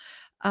people,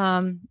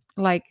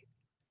 like,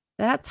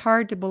 that's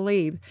hard to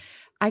believe.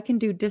 I can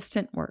do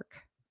distant work.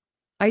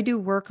 I do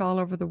work all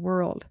over the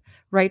world,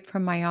 right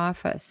from my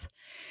office.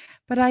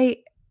 But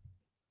I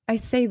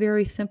say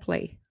very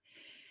simply,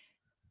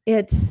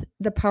 it's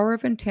the power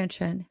of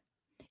intention.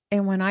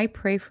 And when I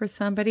pray for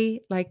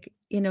somebody, like,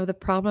 the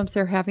problems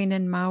they're having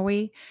in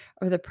Maui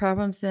or the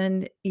problems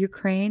in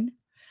Ukraine,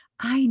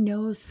 I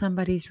know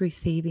somebody's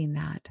receiving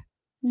that.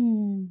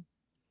 Mm.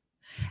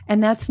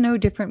 And that's no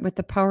different with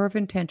the power of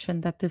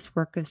intention that this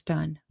work is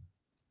done.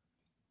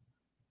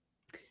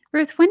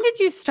 Ruth, when did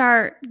you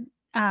start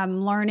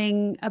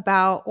learning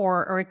about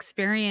or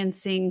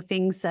experiencing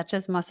things such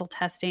as muscle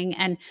testing,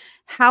 and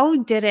how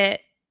did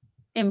it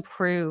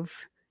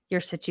improve your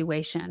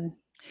situation?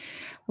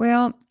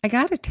 Well, I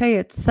got to tell you,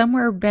 it's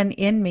somewhere been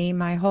in me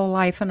my whole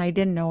life and I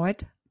didn't know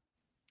it.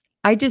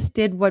 I just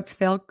did what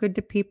felt good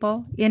to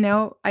people,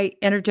 I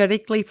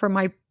energetically for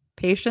my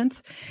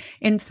patients.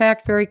 In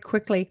fact, very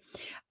quickly,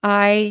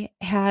 I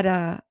had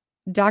a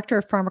doctor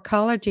of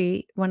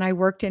pharmacology when I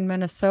worked in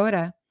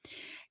Minnesota,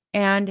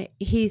 and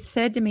he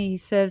said to me,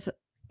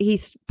 he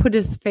put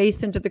his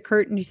face into the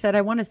curtain. He said,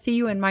 "I want to see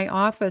you in my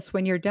office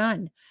when you're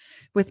done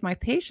with my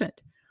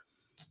patient."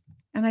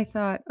 And I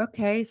thought,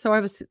 okay. So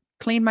I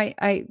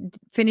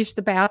finished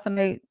the bath and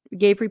I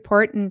gave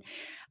report, and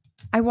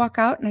I walk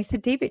out and I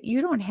said, "David,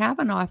 you don't have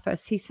an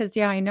office." He says,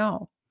 "Yeah, I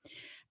know."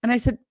 And I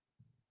said,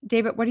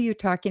 "David, what are you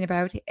talking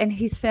about?" And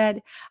he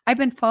said, "I've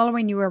been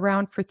following you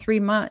around for 3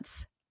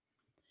 months.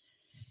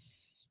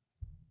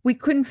 We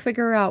couldn't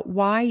figure out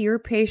why your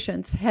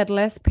patients had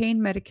less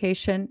pain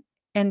medication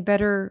and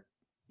better,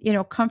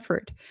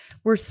 comfort.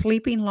 We're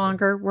sleeping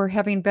longer. We're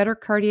having better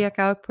cardiac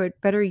output,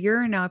 better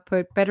urine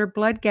output, better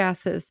blood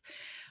gases.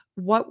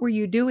 What were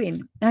you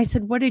doing?" And I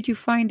said, "What did you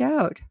find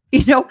out?"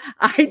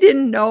 I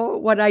didn't know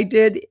what I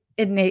did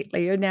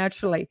innately or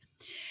naturally.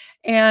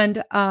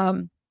 And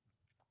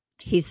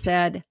he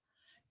said,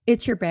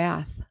 "It's your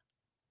bath."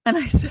 And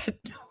I said,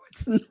 "No,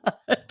 it's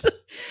not."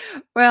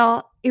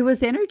 Well, it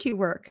was energy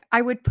work.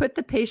 I would put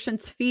the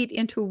patient's feet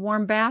into a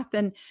warm bath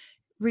and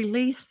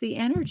release the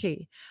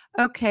energy.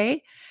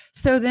 Okay.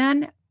 So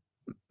then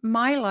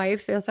my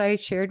life, as I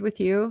shared with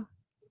you,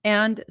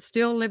 and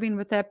still living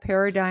with that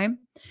paradigm.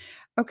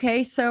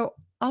 Okay. So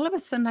all of a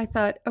sudden I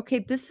thought, okay,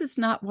 this is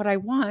not what I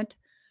want.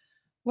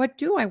 What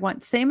do I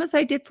want? Same as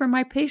I did for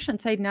my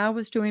patients, I now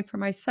was doing for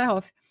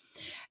myself,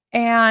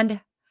 and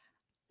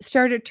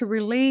started to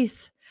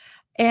release.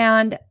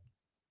 And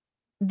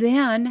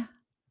then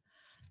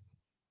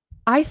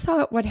I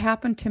saw what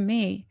happened to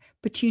me,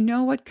 but you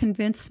know what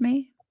convinced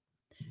me?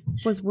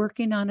 Was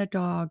working on a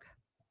dog.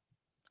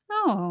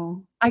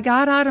 Oh. I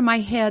got out of my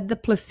head the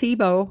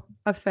placebo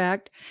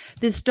effect.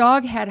 This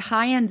dog had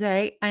high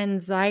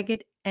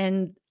anxiety.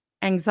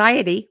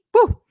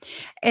 Woo!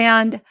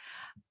 And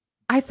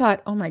I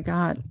thought, "Oh my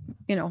God,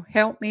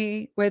 help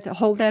me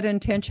hold that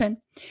intention."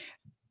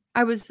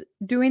 I was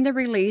doing the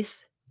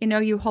release.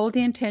 You hold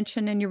the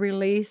intention and you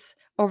release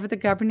over the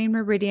governing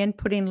meridian,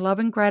 putting love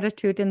and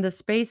gratitude in the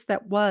space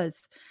that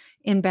was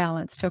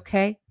imbalanced.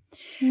 Okay.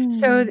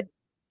 So Mm.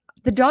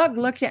 the dog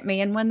looked at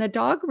me, and when the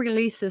dog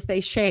releases, they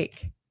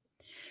shake.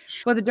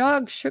 Well, the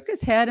dog shook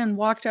his head and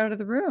walked out of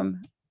the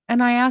room.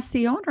 And I asked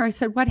the owner, I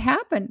said, "What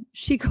happened?"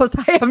 She goes,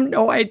 "I have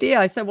no idea."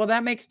 I said, "Well,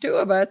 that makes two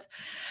of us."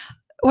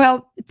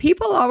 Well,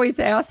 people always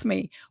ask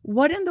me,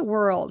 what in the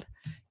world,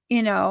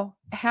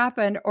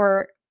 happened,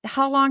 or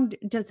how long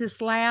does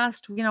this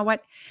last?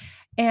 What?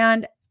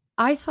 And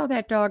I saw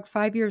that dog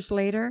 5 years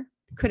later,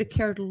 could have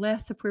cared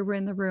less if we were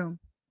in the room.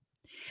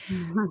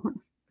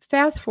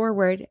 Fast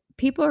forward,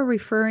 people are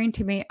referring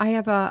to me. I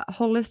have a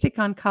holistic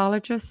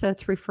oncologist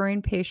that's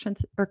referring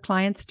patients or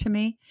clients to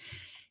me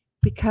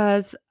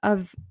because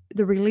of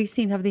the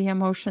releasing of the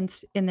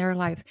emotions in their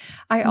life.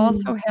 I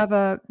also have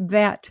a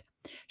vet.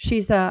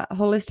 She's a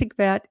holistic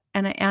vet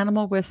and an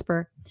animal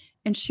whisperer.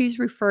 And she's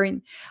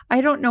referring,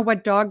 I don't know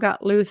what dog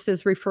got loose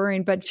is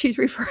referring, but she's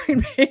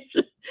referring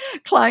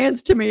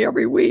clients to me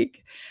every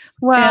week.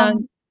 Well,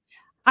 And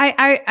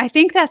I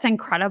think that's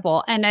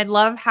incredible. And I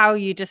love how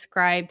you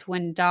described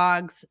when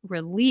dogs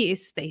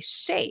release, they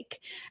shake.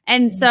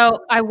 And so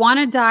I want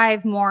to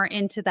dive more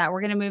into that.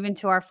 We're going to move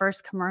into our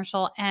first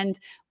commercial. And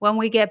when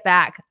we get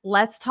back,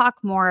 let's talk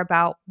more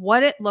about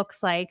what it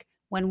looks like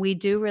when we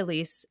do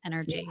release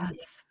energy.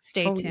 yes.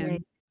 Stay Oh, tuned.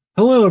 yay.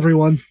 Hello,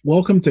 everyone.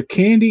 Welcome to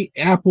Candy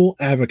Apple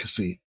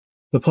Advocacy,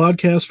 the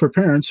podcast for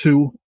parents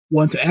who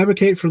want to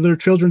advocate for their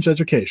children's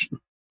education.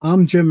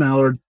 I'm Jim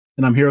Mallard,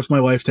 and I'm here with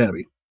my wife,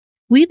 Tabby.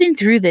 We've been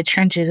through the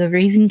trenches of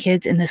raising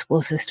kids in the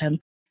school system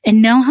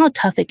and know how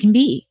tough it can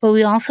be, but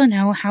we also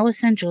know how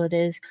essential it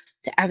is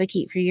to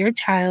advocate for your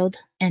child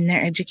and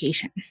their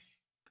education.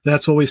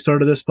 That's why we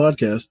started this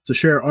podcast, to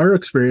share our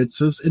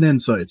experiences and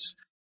insights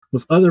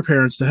with other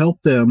parents to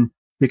help them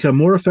become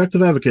more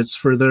effective advocates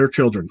for their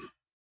children.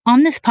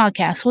 On this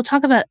podcast, we'll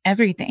talk about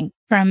everything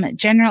from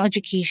general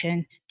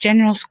education,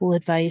 general school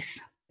advice,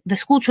 the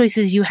school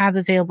choices you have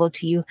available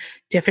to you,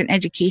 different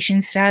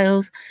education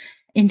styles,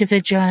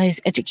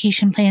 individualized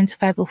education plans,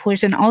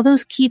 504s, and all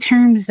those key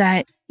terms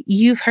that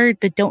you've heard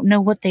but don't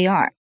know what they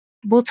are.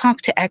 We'll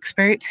talk to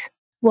experts,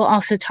 We'll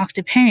also talk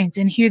to parents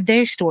and hear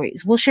their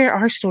stories. We'll share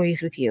our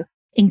stories with you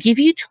and give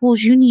you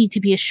tools you need to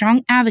be a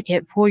strong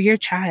advocate for your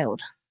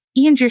child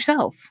and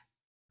yourself.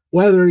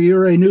 Whether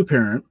you're a new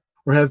parent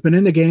or have been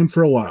in the game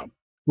for a while,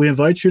 we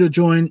invite you to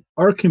join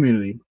our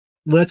community.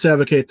 Let's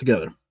advocate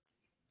together.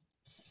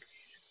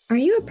 Are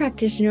you a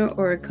practitioner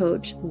or a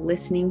coach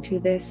listening to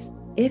this?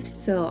 If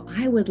so,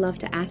 I would love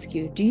to ask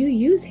you, do you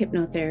use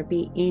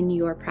hypnotherapy in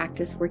your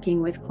practice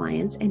working with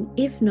clients? And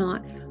if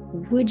not,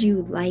 would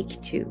you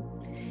like to?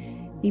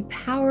 The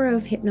power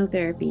of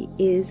hypnotherapy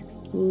is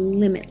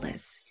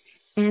limitless.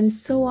 And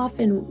so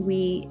often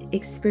we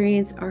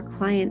experience our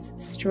clients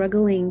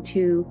struggling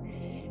to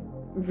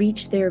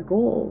reach their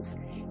goals.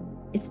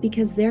 It's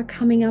because they're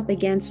coming up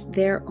against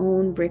their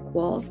own brick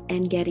walls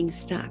and getting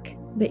stuck.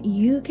 But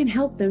you can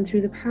help them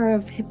through the power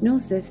of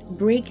hypnosis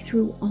break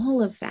through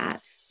all of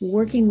that,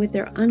 working with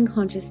their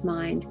unconscious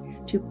mind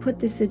to put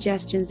the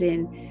suggestions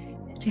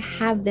in, to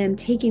have them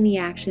taking the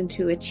action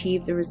to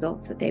achieve the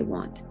results that they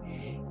want.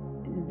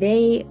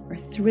 They are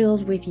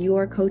thrilled with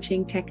your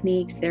coaching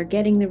techniques. They're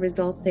getting the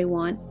results they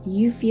want.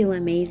 You feel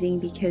amazing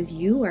because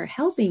you are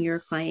helping your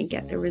client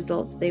get the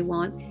results they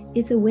want.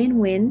 It's a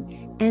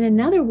win-win. And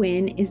another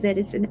win is that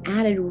it's an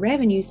added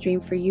revenue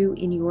stream for you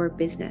in your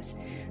business.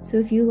 So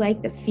if you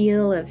like the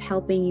feel of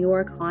helping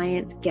your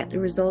clients get the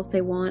results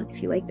they want,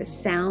 if you like the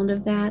sound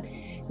of that,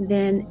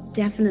 then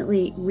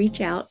definitely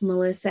reach out,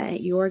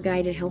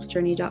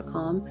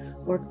 melissa@yourguidedhealthjourney.com,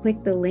 or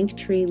click the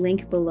Linktree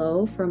link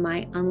below for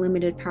my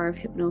Unlimited Power of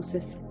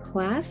Hypnosis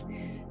class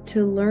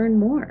to learn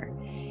more.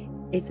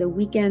 It's a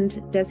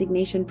weekend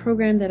designation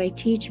program that I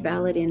teach,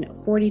 valid in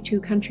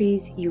 42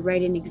 countries. You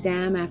write an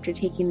exam after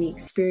taking the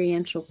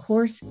experiential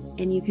course,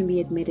 and you can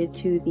be admitted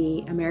to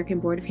the American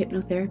Board of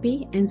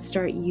Hypnotherapy and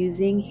start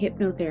using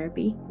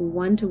hypnotherapy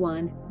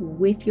one-to-one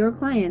with your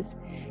clients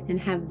and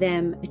have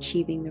them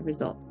achieving the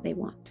results they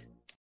want.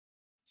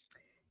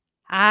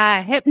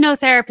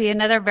 Hypnotherapy,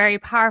 another very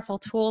powerful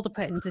tool to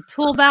put in the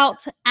tool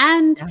belt.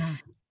 And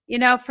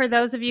for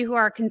those of you who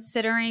are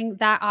considering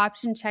that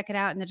option, check it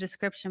out in the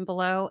description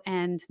below.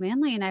 And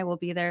Manly and I will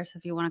be there. So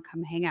if you want to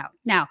come hang out.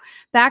 Now,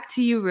 back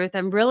to you, Ruth.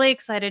 I'm really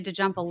excited to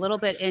jump a little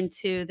bit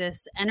into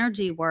this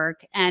energy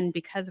work. And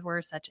because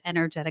we're such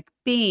energetic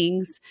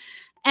beings,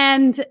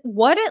 and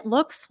what it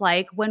looks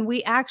like when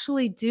we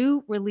actually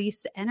do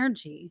release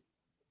energy.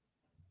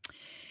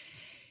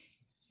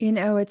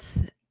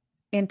 It's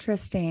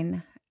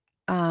interesting.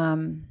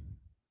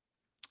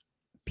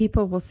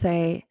 People will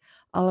say,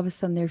 all of a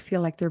sudden they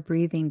feel like they're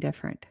breathing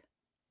different.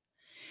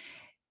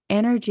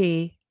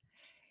 Energy,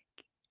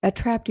 a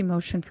trapped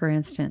emotion, for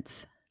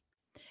instance,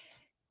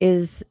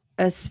 is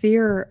a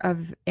sphere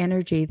of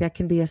energy that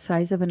can be a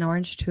size of an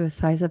orange to a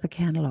size of a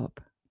cantaloupe.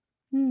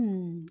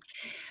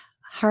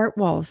 Heart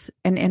walls,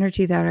 an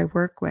energy that I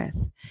work with,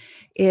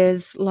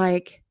 is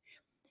like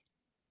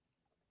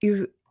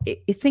you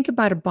think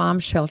about a bomb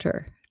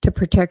shelter to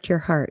protect your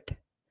heart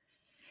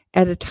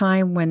at a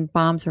time when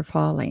bombs are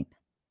falling.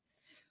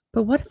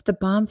 But what if the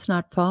bomb's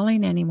not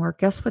falling anymore?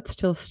 Guess what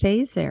still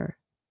stays there?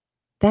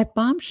 That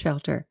bomb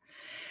shelter.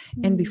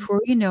 And before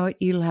you know it,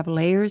 you'll have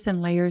layers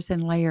and layers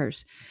and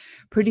layers.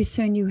 Pretty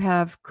soon you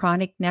have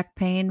chronic neck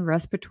pain,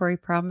 respiratory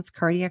problems,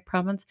 cardiac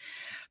problems,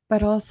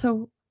 but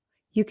also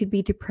you could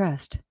be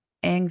depressed,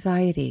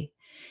 anxiety.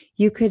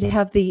 You could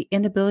have the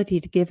inability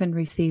to give and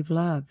receive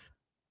love.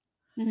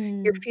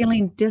 You're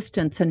feeling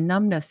distance and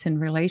numbness in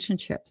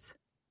relationships.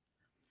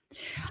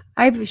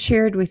 I've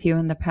shared with you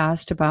in the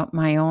past about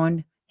my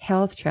own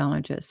health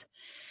challenges.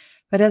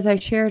 But as I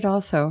shared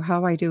also,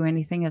 how I do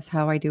anything is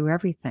how I do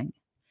everything.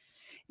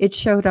 It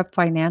showed up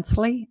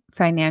financially.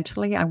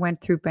 I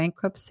went through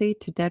bankruptcy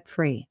to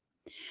debt-free.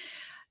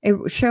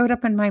 It showed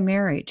up in my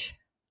marriage.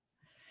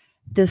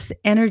 This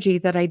energy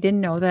that I didn't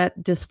know,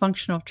 that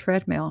dysfunctional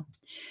treadmill.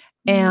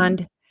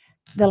 And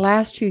the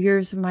last 2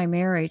 years of my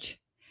marriage,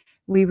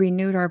 we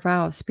renewed our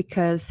vows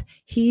because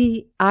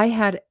I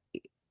had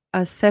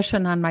a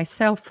session on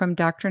myself from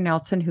Dr.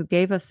 Nelson, who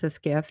gave us this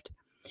gift.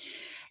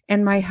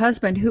 And my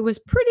husband, who was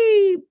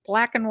pretty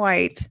black and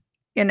white,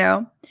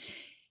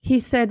 he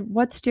said,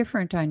 "What's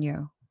different on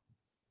you?"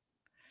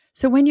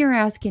 So when you're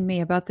asking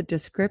me about the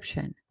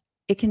description,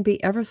 it can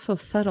be ever so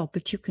subtle,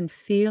 but you can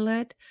feel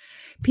it.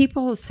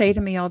 People say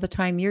to me all the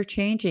time, "You're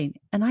changing."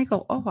 And I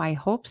go, "Oh, I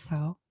hope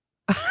so."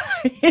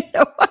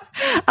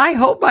 I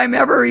hope I'm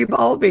ever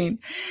evolving.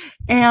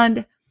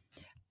 And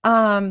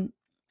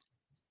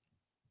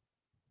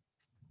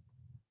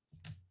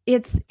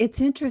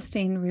it's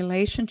interesting,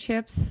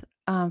 relationships,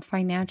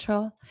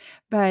 financial,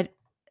 but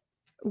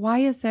why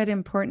is that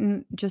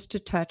important? Just to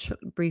touch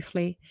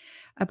briefly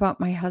about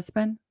my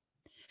husband,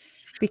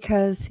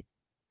 because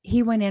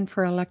he went in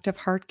for elective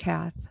heart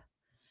cath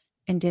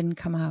and didn't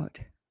come out.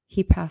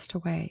 He passed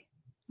away.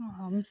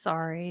 Oh, I'm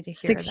sorry to hear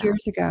 6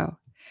 years ago.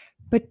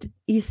 But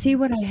you see,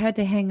 what I had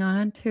to hang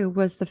on to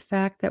was the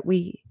fact that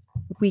we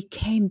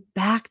came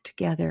back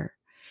together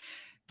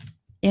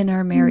in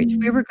our marriage.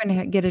 We were going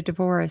to get a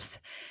divorce.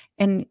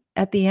 And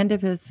at the end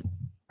of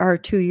our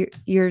 2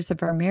 years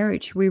of our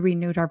marriage, we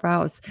renewed our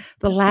vows.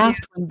 The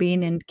last one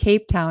being in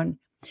Cape Town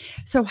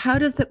So how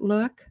does it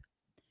look?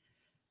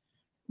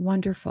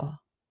 Wonderful.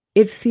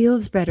 It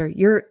feels better.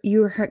 You're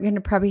going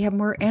to probably have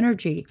more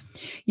energy.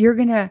 You're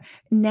going to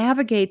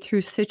navigate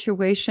through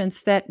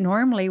situations that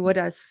normally would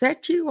have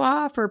set you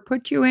off or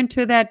put you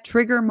into that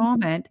trigger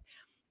moment,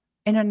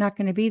 and are not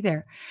going to be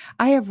there.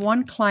 I have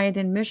one client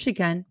in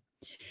Michigan.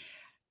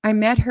 I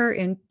met her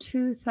in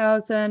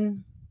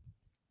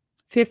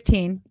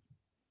 2015.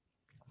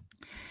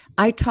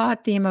 I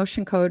taught the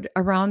emotion code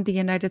around the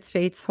United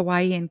States,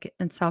 Hawaii,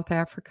 and South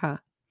Africa.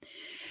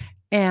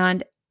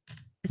 And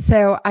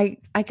so I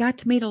got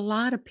to meet a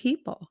lot of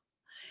people.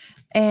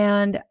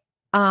 And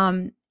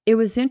it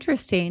was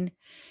interesting.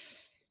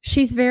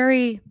 She's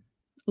very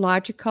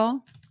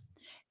logical.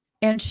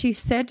 And she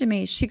said to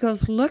me, she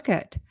goes, look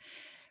at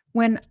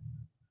when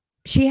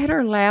she had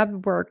her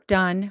lab work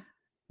done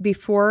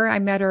before I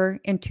met her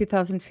in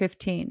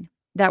 2015.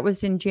 That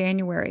was in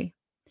January.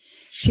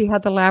 She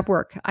had the lab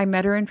work. I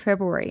met her in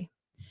February.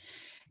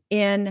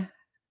 In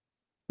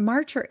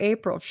March or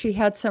April, she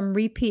had some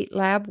repeat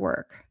lab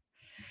work.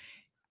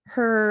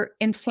 Her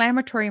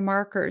inflammatory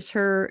markers,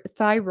 her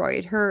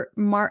thyroid, her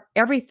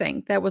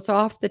everything that was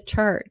off the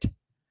chart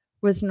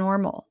was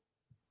normal.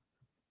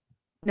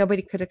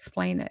 Nobody could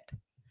explain it.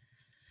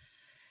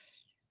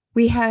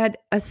 We had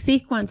a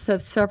sequence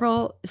of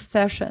several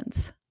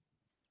sessions.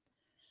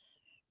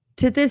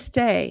 To this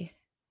day,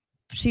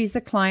 she's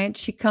a client.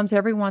 She comes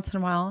every once in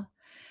a while.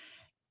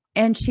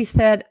 And she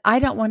said, I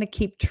don't want to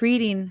keep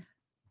treating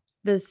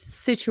the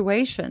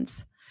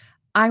situations.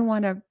 I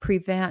want to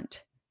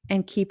prevent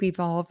and keep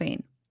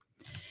evolving.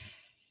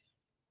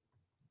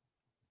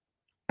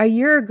 A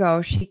year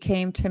ago, she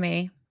came to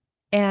me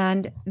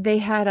and they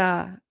had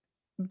a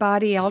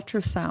body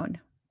ultrasound.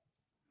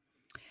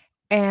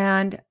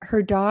 And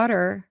her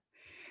daughter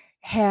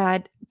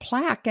had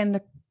plaque in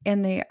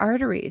the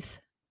arteries.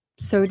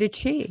 So did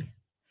she.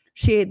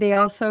 They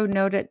also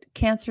noted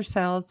cancer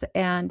cells,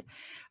 and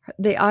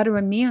the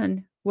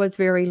autoimmune was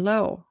very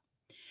low.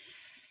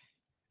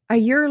 A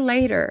year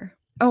later,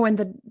 and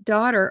the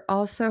daughter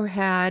also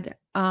had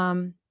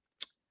a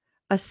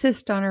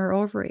cyst on her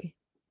ovary.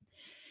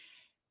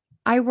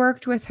 I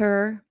worked with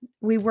her.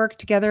 We worked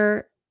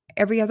together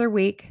every other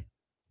week.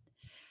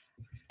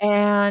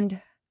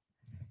 And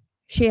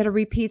she had a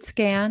repeat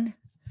scan.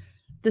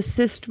 The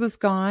cyst was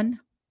gone.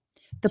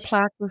 The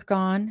plaque was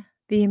gone.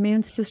 The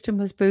immune system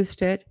was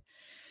boosted.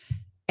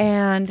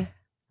 And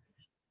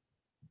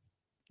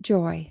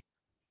joy.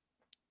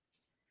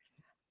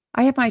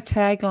 I have my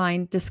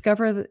tagline,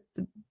 discover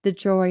the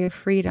joy of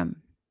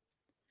freedom.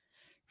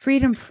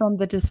 Freedom from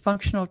the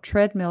dysfunctional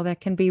treadmill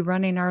that can be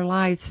running our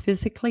lives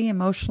physically,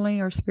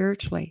 emotionally, or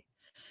spiritually.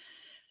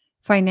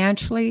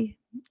 Financially,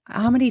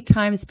 how many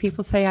times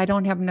people say, I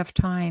don't have enough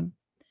time?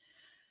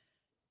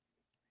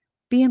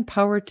 Be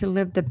empowered to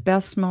live the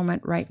best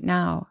moment right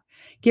now.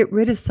 Get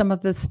rid of some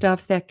of the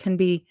stuff that can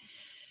be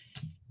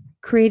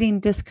creating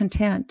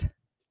discontent,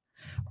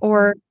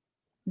 or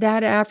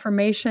that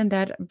affirmation,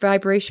 that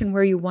vibration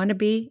where you want to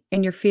be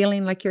and you're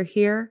feeling like you're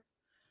here.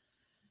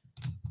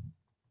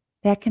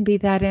 That can be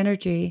that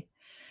energy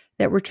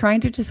that we're trying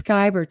to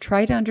describe or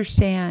try to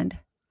understand.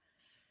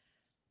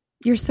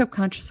 Your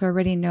subconscious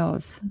already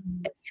knows.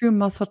 Mm-hmm. Through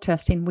muscle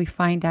testing, we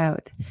find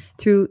out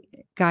through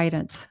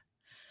guidance.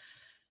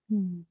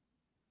 Mm-hmm.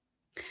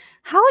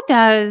 How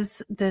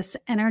does this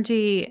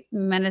energy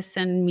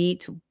medicine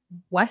meet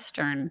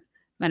Western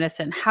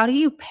medicine? How do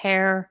you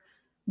pair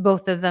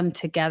both of them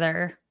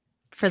together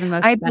for the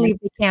most? I believe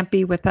they can't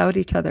be without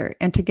each other,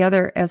 and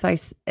together, as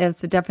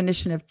the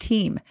definition of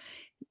team,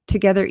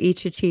 together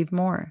each achieve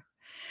more.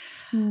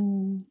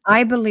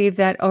 I believe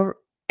that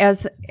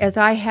as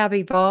I have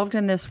evolved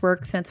in this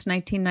work since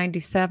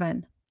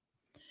 1997,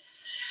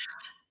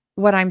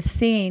 what I'm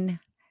seeing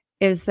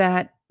is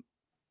that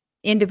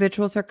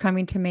individuals are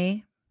coming to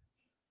me.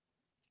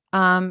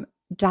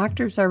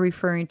 Doctors are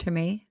referring to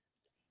me.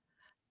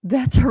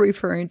 Vets are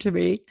referring to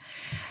me.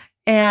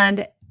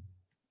 And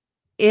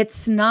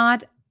it's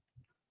not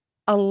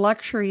a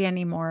luxury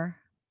anymore.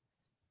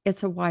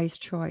 It's a wise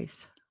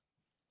choice.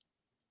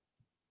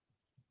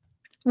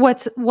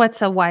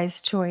 What's a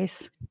wise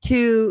choice?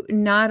 To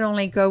not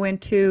only go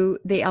into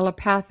the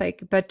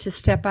allopathic, but to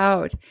step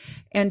out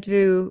and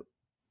to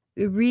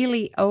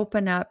really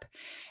open up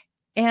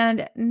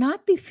and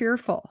not be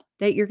fearful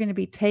that you're going to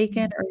be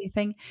taken or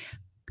anything.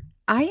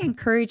 I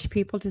encourage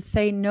people to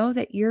say, know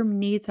that your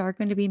needs are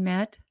going to be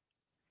met.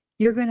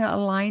 You're going to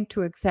align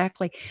to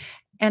exactly.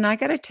 And I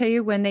got to tell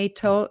you, when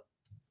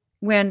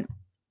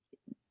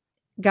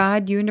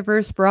God,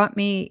 universe brought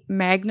me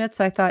magnets,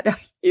 I thought,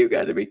 you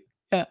got to be,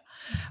 yeah.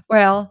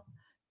 Well,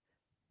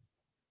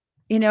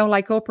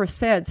 like Oprah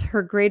says,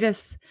 her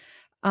greatest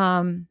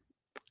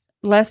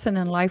lesson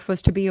in life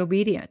was to be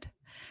obedient.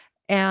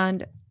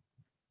 And,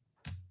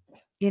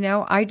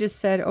 I just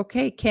said,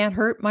 okay, can't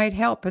hurt, might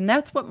help. And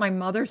that's what my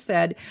mother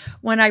said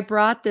when I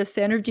brought this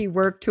energy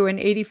work to an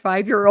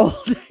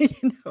 85-year-old.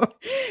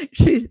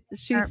 She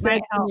said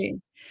to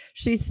me,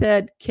 she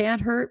said, can't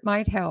hurt,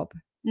 might help.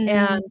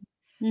 Mm-hmm.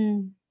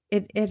 And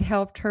it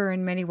helped her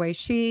in many ways.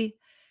 She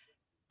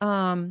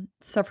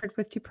suffered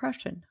with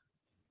depression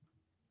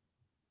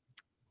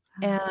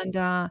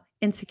and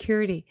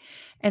insecurity.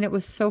 And it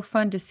was so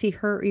fun to see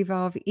her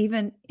evolve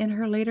even in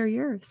her later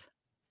years.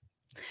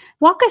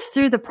 Walk us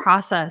through the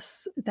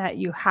process that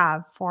you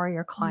have for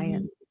your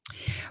client.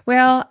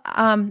 Well,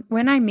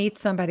 when I meet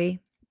somebody,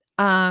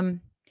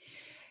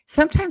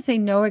 sometimes they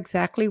know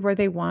exactly where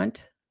they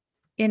want,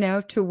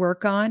 to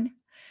work on.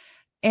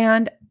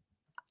 And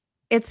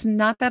it's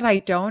not that I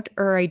don't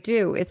or I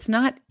do. It's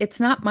not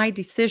my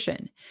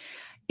decision.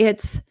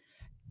 It's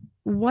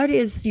what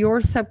is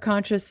your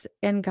subconscious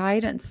and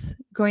guidance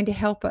going to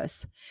help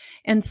us?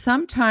 And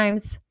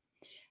sometimes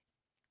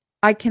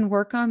I can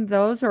work on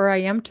those, or I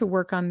am to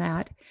work on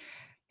that.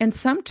 And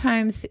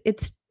sometimes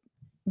it's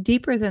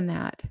deeper than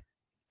that,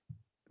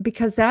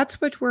 because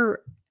that's what we're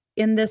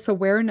in, this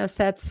awareness,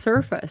 that's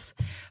surface.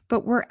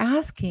 But we're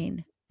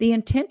asking, the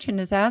intention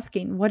is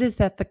asking, what is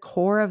at the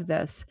core of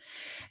this?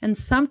 And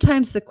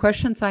sometimes the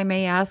questions I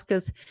may ask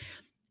is,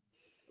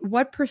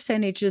 what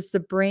percentage is the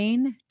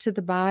brain to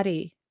the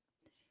body,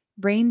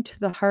 brain to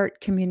the heart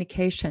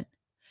communication?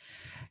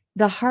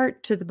 The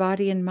heart to the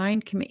body and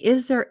mind,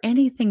 is there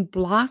anything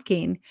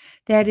blocking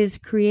that is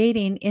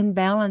creating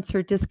imbalance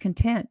or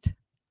discontent?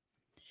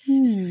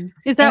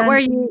 Is that where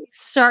And you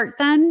start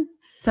then?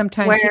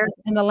 sometimes, yes.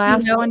 And the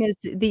last know- one is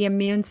the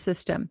immune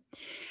system.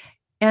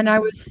 And I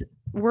was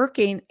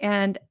working,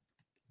 and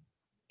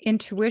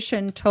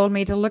intuition told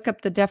me to look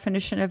up the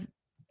definition of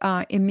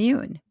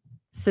immune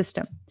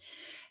system.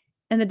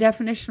 And the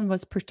definition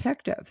was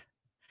protective.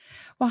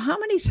 Well, how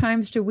many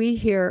times do we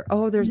hear,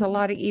 oh, there's a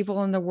lot of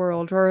evil in the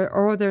world,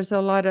 or there's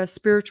a lot of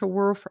spiritual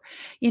warfare?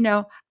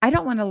 I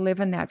don't want to live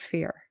in that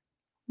fear.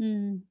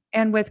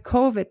 And with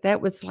COVID, that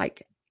was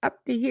like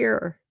up to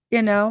here,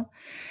 Yeah.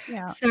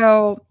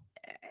 So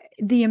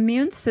the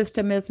immune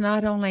system is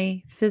not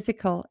only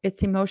physical,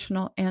 it's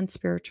emotional and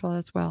spiritual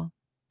as well.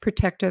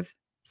 Protective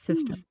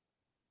system.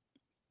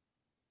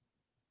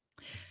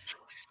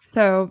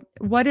 So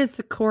what is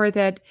the core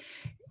that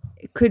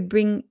could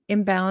bring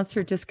imbalance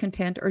or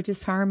discontent or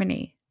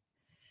disharmony?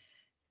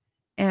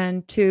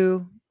 And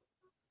to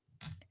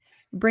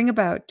bring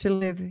about to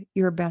live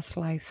your best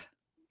life.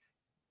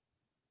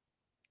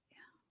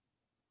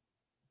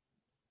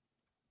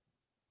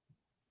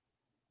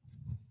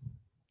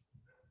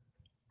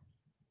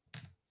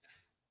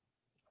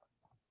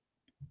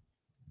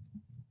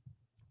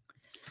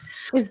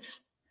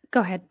 Go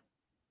ahead.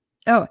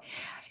 Oh,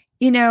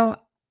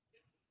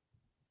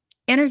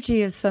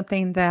 energy is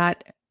something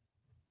that,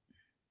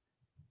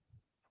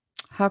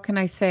 how can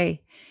I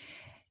say,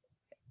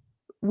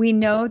 we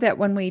know that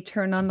when we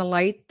turn on the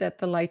light, that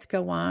the lights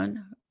go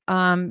on.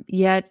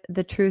 Yet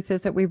the truth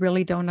is that we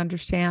really don't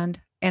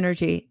understand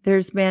energy.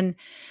 There's been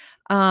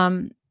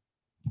Thomas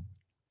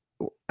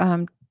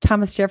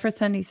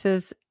Jefferson, he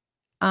says,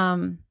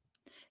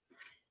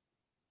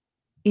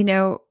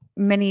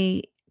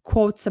 many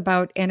quotes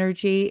about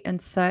energy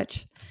and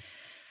such.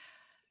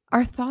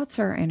 Our thoughts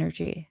are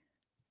energy.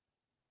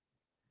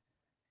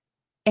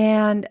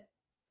 And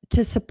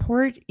to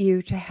support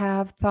you to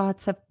have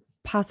thoughts of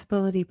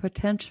possibility,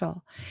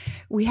 potential,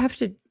 we have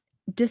to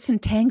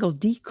disentangle,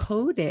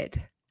 decode it.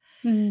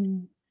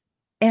 And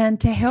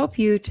to help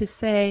you to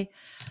say,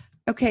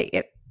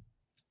 okay,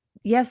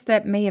 yes,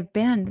 that may have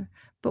been,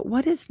 but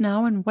what is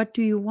now and what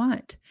do you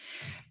want?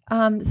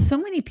 So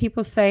many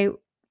people say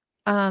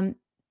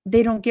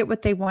they don't get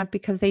what they want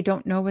because they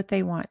don't know what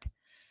they want.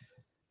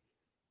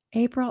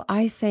 April,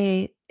 I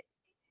say,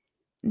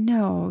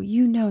 no,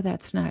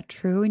 that's not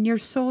true. In your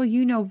soul,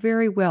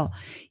 very well.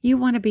 You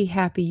want to be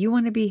happy. You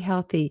want to be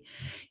healthy.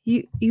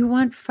 You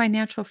want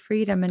financial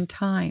freedom and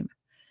time.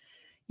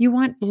 You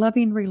want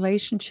loving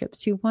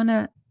relationships. You want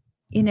to,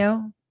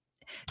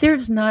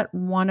 there's not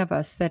one of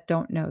us that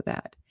don't know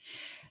that.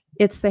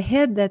 It's the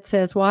head that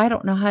says, well, I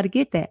don't know how to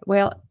get that.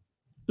 Well,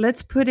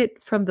 let's put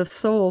it from the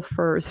soul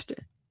first.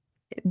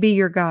 Be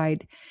your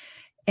guide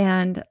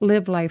and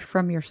live life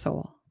from your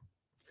soul.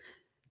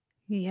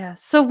 Yeah.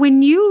 So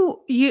when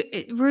you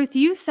Ruth,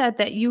 you said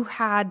that you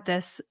had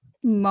this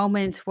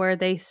moment where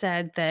they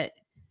said that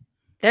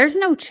there's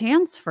no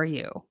chance for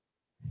you.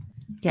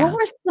 Yeah. What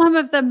were some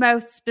of the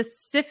most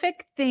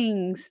specific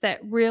things that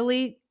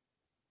really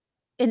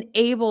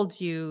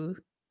enabled you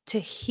to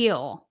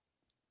heal?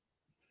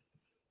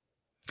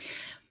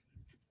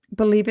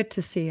 Believe it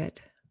to see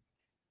it.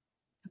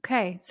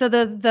 Okay. So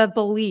the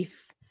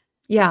belief.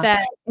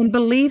 Yeah. And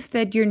belief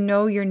that your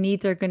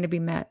needs are going to be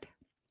met.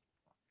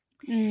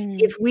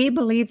 If we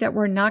believe that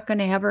we're not going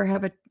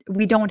to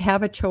we don't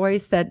have a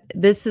choice, that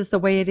this is the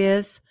way it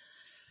is,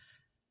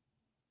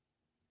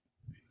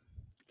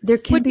 there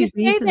can be reasons.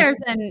 Would you say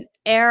there's an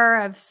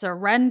air of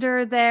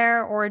surrender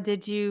there, or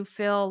did you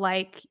feel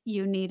like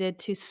you needed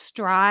to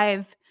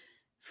strive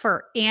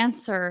for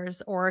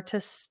answers or to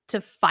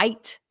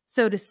fight,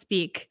 so to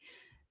speak,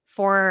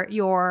 for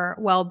your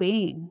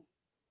well-being?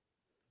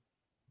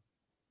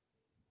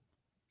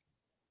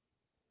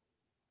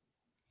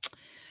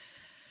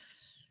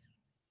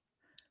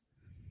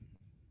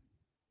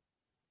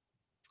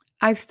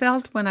 I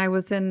felt when I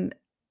was in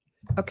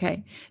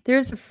Okay.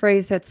 There's a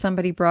phrase that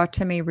somebody brought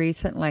to me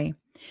recently.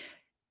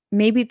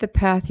 Maybe the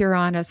path you're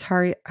on is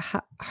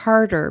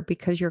harder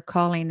because your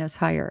calling is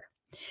higher.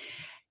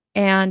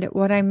 And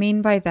what I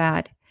mean by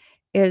that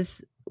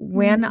is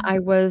when I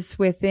was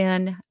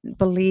within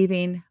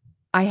believing,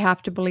 I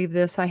have to believe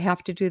this, I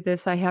have to do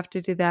this, I have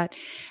to do that.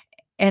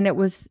 And it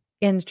was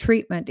in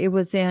treatment, it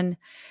was in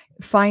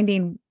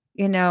finding,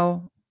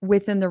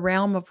 within the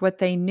realm of what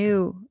they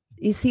knew.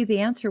 You see, the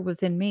answer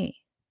was in me.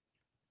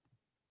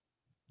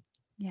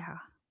 Yeah.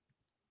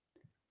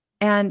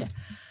 And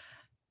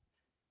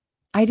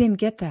I didn't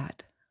get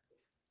that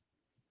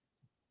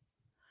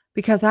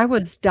because I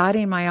was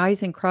dotting my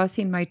I's and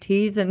crossing my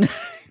T's and,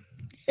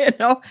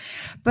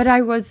 but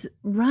I was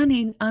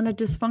running on a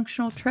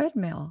dysfunctional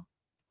treadmill.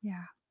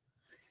 Yeah.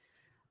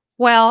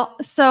 Well,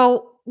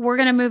 so we're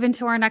going to move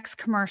into our next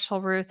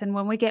commercial, Ruth. And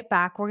when we get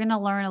back, we're going to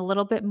learn a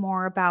little bit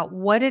more about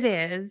what it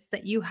is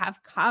that you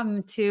have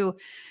come to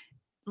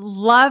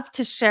love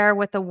to share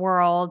with the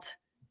world,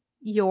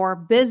 your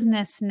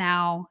business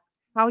now,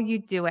 how you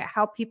do it,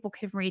 how people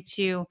can reach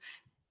you.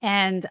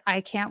 And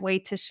I can't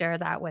wait to share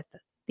that with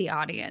the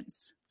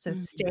audience. So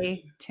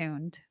stay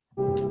tuned.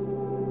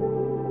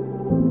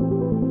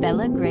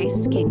 Bella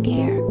Grace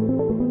Skincare.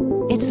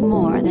 It's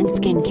more than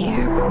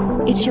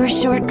skincare. It's your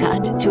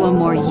shortcut to a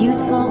more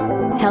youthful,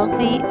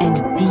 healthy, and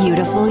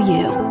beautiful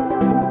you.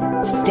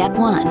 Step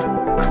 1.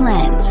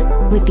 Cleanse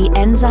with the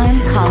Enzyme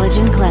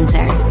Collagen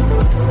Cleanser.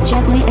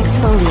 Gently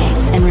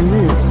exfoliates and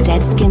removes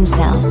dead skin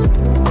cells.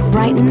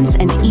 Brightens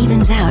and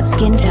evens out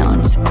skin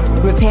tones.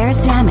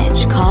 Repairs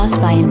damage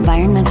caused by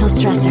environmental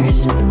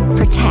stressors.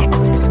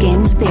 Protects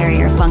skin's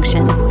barrier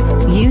function.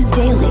 Use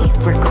daily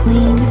for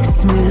clean,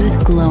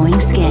 smooth, glowing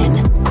skin.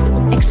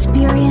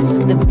 Experience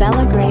the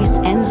Bella Grace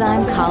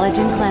Enzyme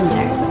Collagen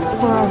Cleanser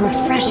for a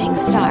refreshing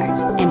start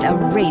and a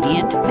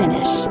radiant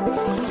finish.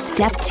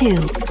 Step 2.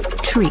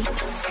 Treat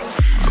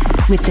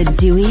with the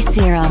Dewy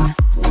Serum.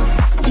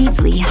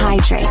 Deeply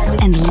hydrates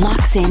and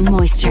locks in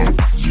moisture.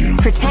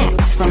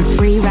 Protects from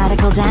free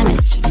radical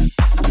damage.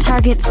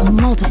 Targets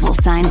multiple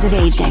signs of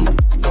aging.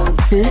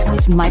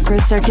 Boosts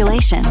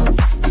microcirculation.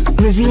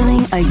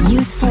 Revealing a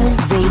youthful,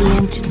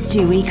 radiant,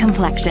 dewy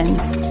complexion.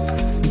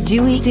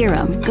 Dewy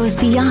Serum goes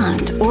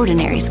beyond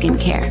ordinary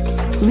skincare,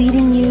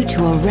 leading you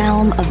to a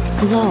realm of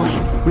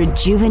glowing,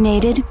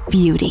 rejuvenated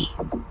beauty.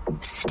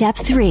 Step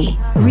 3.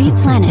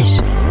 Replenish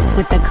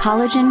with the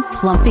Collagen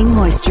Plumping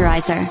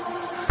Moisturizer.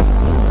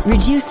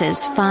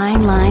 Reduces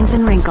fine lines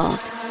and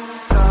wrinkles.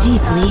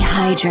 Deeply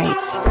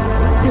hydrates.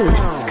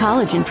 Boosts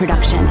collagen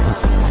production.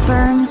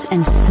 Firms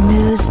and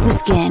smooths the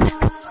skin.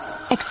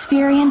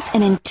 Experience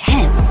an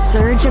intense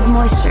surge of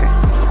moisture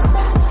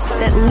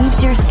that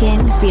leaves your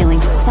skin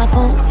feeling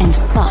supple and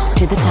soft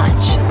to the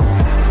touch.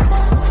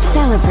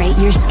 Celebrate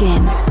your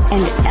skin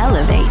and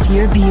elevate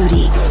your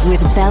beauty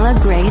with Bella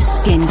Grace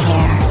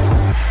Skincare.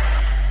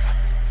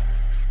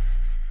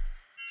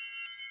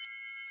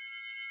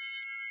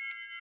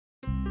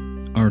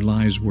 Our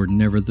lives were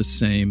never the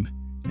same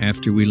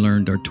after we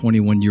learned our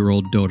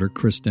 21-year-old daughter,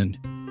 Kristen,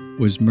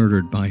 was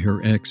murdered by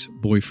her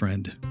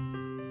ex-boyfriend.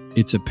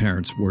 It's a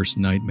parent's worst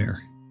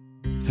nightmare.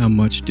 How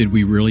much did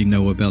we really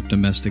know about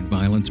domestic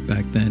violence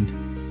back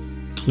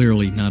then?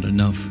 Clearly not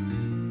enough.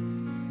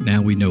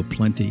 Now we know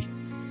plenty.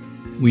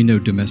 We know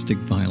domestic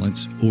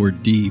violence, or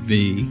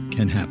DV,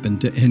 can happen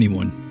to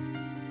anyone.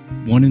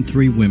 1 in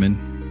 3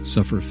 women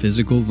suffer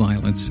physical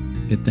violence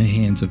at the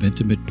hands of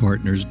intimate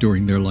partners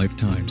during their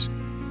lifetimes.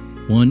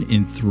 1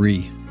 in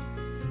 3.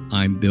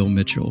 I'm Bill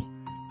Mitchell,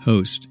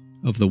 host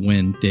of the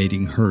When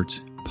Dating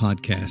Hurts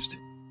podcast,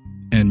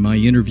 and my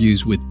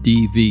interviews with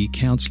DV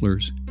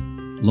counselors,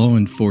 law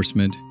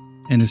enforcement,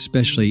 and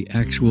especially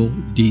actual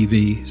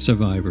DV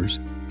survivors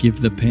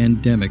give the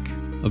pandemic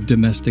of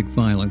domestic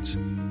violence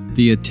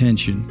the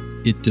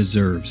attention it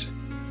deserves.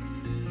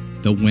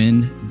 The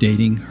When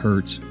Dating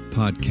Hurts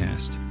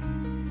podcast.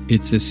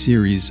 It's a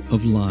series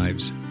of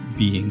lives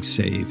being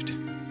saved.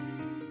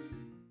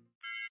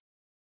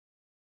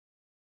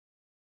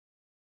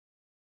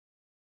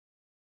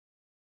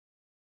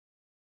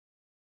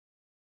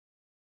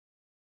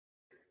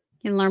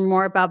 You can learn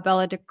more about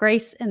Bella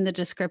Grace in the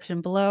description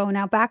below.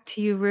 Now back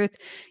to you, Ruth.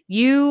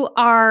 You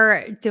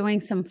are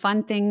doing some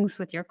fun things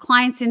with your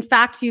clients. In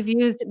fact, you've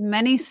used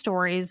many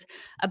stories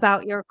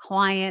about your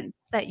clients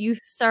that you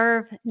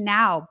serve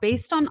now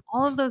based on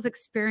all of those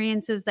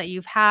experiences that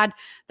you've had,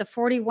 the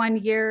 41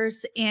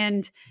 years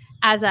and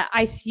as an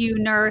ICU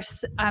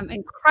nurse,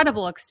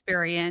 incredible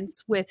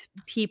experience with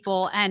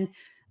people and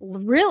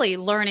really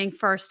learning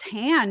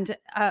firsthand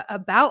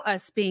about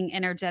us being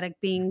energetic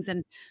beings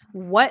and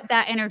what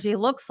that energy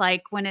looks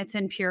like when it's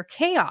in pure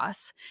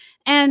chaos.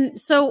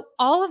 And so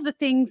all of the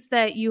things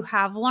that you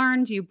have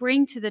learned, you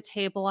bring to the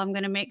table. I'm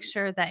going to make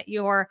sure that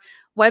your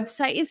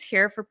website is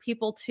here for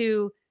people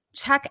to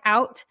check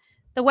out.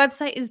 The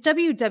website is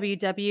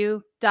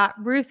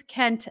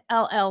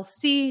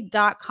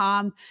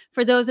www.ruthkentllc.com.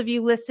 For those of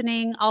you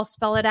listening, I'll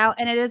spell it out.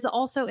 And it is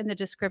also in the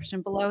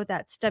description below.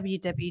 That's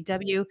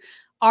www.ruthkentllc.com.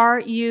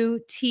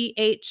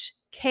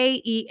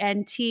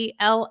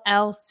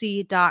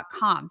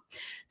 KENTLLC.com.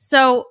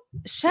 So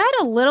shed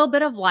a little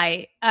bit of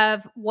light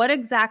of what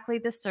exactly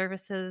the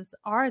services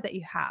are that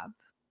you have.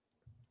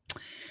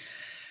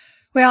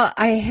 Well,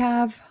 I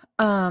have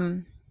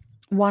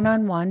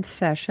one-on-one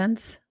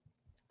sessions.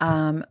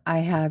 I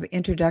have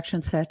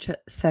introduction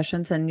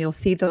sessions, and you'll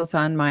see those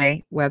on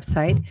my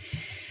website.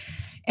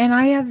 And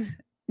I have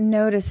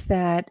noticed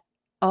that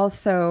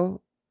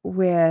also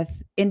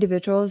with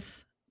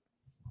individuals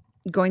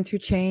going through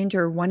change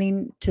or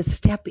wanting to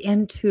step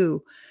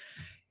into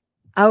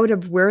out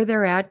of where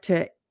they're at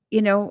to,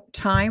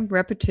 time,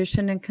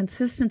 repetition, and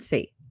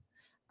consistency.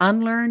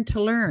 Unlearn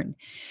to learn.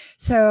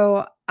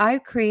 So I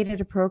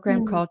created a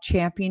program called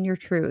Champion Your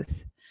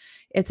Truth.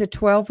 It's a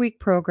 12-week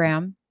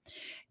program,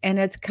 and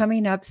it's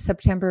coming up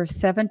September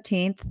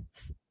 17th,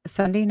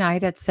 Sunday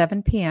night at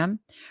 7 p.m.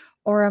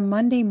 or a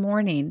Monday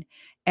morning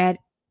at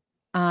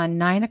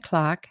 9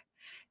 o'clock.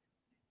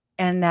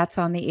 And that's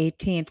on the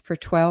 18th for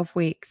 12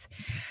 weeks.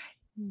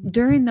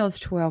 During those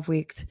 12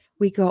 weeks,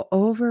 we go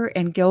over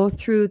and go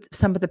through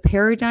some of the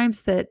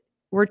paradigms that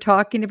we're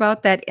talking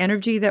about, that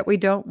energy that we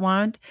don't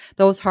want,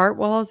 those heart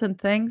walls and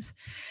things.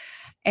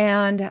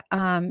 And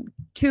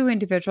two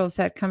individuals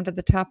that come to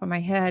the top of my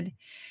head,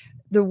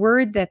 the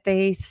word that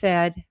they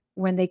said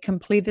when they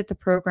completed the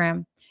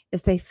program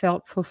is they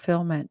felt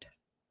fulfillment.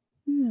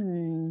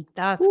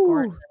 That's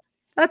gorgeous.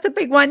 That's a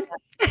big one.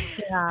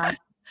 Yeah.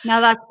 No,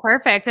 that's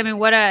perfect. I mean,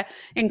 what a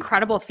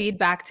incredible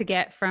feedback to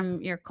get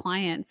from your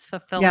clients,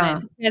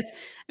 fulfillment. Yeah. Because,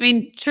 I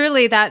mean,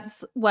 truly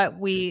that's what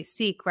we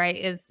seek, right?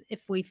 Is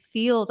if we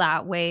feel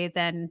that way,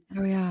 then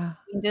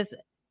just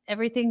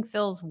everything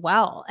feels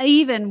well.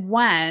 Even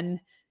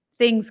when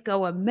things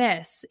go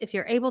amiss, if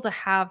you're able to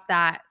have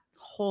that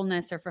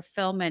wholeness or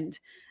fulfillment,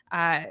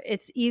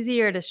 it's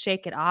easier to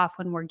shake it off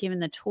when we're given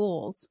the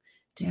tools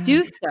to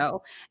do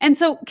so. And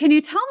so can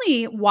you tell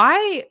me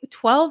why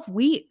 12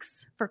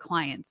 weeks for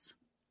clients?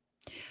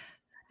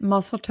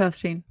 Muscle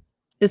testing.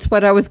 It's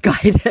what I was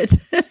guided.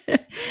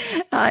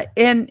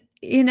 And,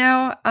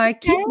 I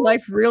keep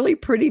life really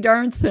pretty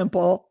darn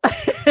simple.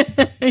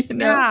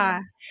 Yeah.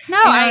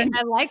 No, I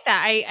like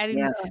that.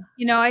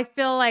 I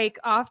feel like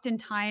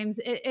oftentimes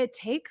it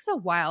takes a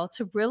while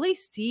to really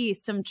see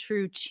some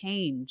true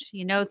change.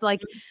 It's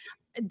like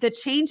the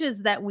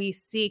changes that we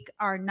seek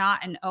are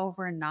not an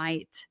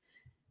overnight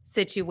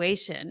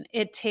situation.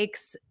 It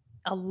takes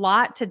a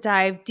lot to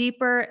dive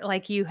deeper.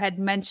 Like you had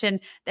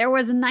mentioned, there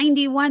was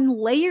 91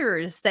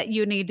 layers that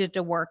you needed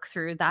to work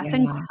through. That's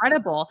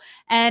incredible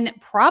and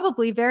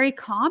probably very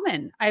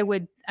common, I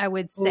would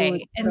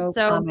say. It's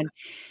so common.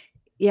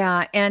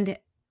 Yeah. And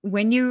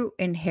when you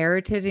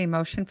inherited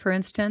emotion, for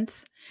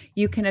instance,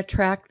 you can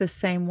attract the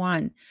same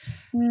one.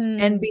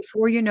 And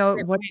before you know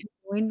it, what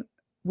we're doing,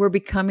 we're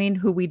becoming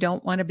who we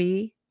don't want to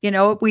be.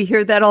 We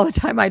hear that all the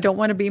time. I don't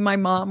want to be my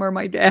mom or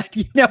my dad,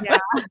 Yeah.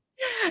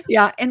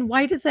 Yeah. And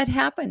why does that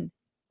happen?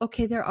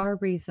 Okay. There are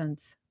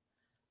reasons.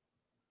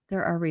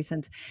 There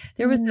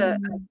was a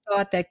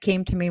thought that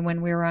came to me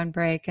when we were on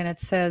break, and it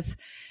says,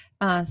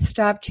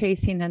 stop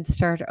chasing and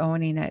start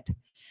owning it.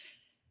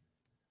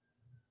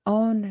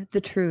 Own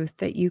the truth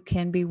that you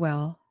can be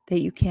well,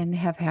 that you can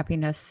have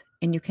happiness,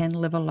 and you can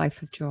live a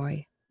life of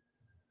joy.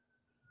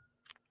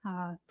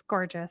 Oh, it's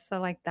gorgeous. I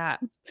like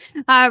that.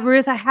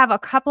 Ruth, I have a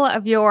couple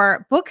of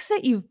your books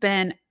that you've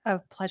been a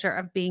pleasure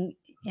of being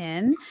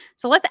in.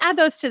 So let's add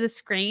those to the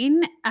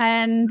screen,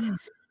 and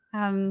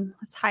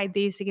let's hide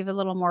these to give a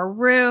little more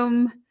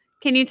room.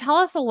 Can you tell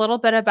us a little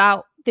bit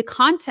about the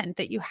content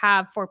that you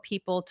have for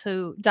people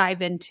to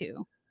dive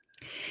into?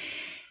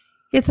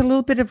 It's a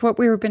little bit of what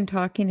we've been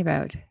talking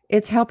about.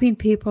 It's helping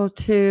people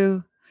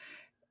to,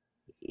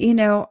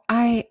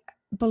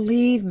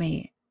 believe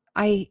me,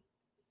 I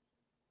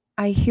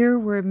hear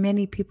where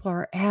many people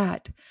are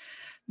at.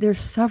 They're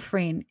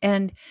suffering,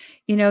 and,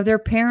 their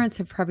parents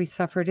have probably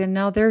suffered, and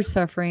now they're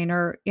suffering,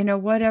 or,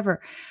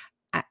 whatever.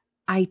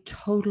 I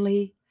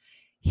totally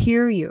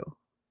hear you.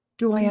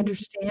 Do I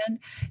understand?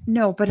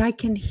 No, but I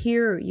can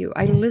hear you.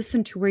 I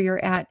listen to where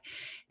you're at.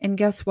 And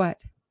guess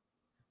what?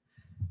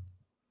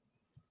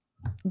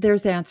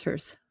 There's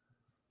answers.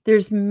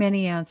 There's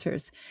many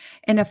answers.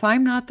 And if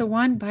I'm not the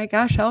one, by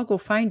gosh, I'll go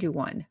find you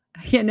one,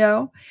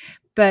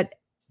 but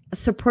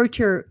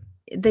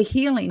the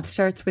healing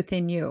starts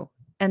within you.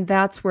 And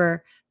that's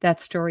where that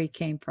story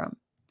came from.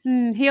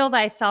 Heal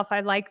thyself.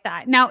 I like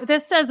that. Now,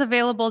 this says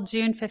available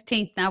June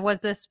 15th. Now, was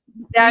this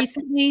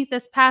recently,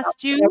 this past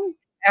June?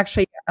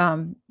 Actually,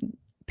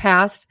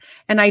 passed.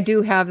 And I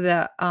do have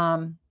the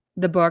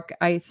book.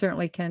 I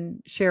certainly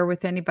can share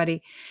with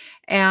anybody.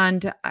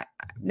 And I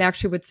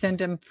actually would send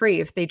them free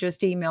if they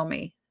just email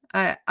me.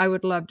 I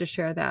would love to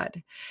share that.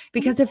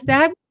 Because if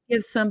that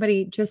gives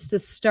somebody just to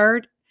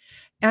start,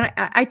 and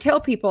I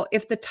tell people,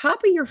 if the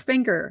top of your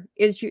finger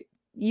is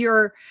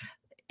your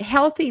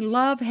healthy,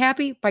 love,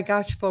 happy, by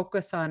gosh,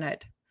 focus on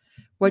it.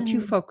 What you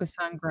focus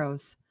on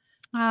grows.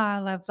 Oh, I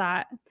love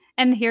that.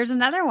 And here's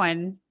another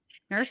one.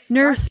 Nurse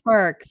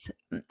Sparks.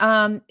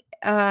 One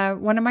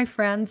of my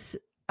friends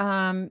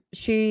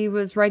she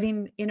was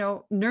writing,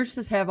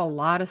 nurses have a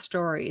lot of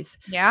stories.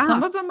 Yeah.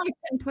 Some of them I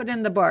couldn't put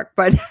in the book,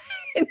 but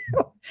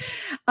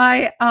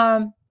I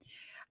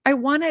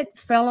wanted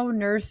fellow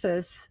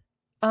nurses,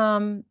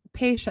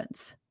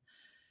 patients,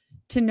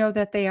 to know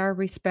that they are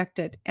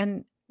respected.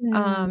 And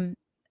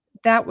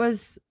that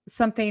was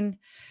something.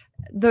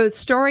 The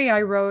story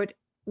I wrote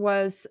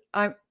was,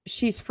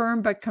 she's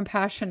firm but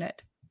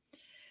compassionate.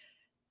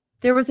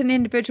 There was an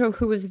individual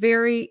who was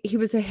he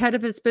was ahead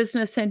of his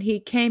business, and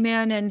he came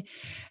in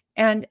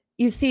and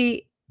you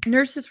see,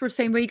 nurses were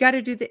saying, well, you got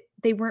to do that.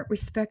 They weren't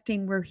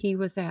respecting where he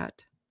was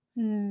at.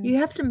 You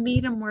have to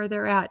meet them where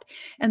they're at.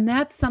 And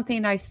that's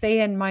something I say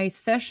in my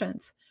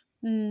sessions.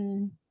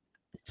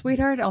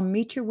 Sweetheart, I'll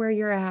meet you where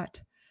you're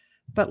at,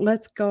 but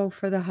let's go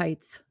for the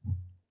heights.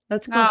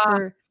 Let's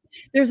go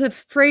there's a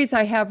phrase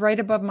I have right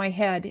above my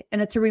head, and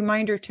it's a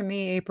reminder to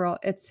me, April.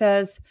 It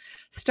says,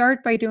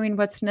 start by doing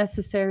what's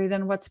necessary,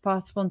 then what's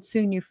possible, and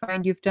soon you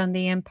find you've done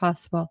the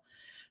impossible.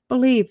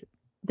 Believe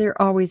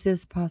there always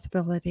is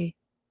possibility.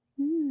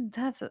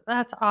 That's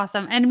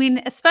awesome. And I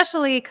mean,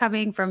 especially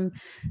coming from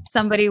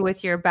somebody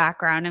with your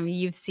background, I mean,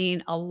 you've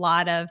seen a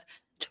lot of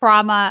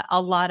trauma,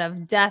 a lot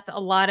of death, a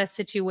lot of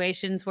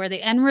situations where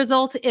the end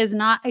result is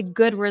not a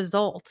good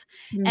result.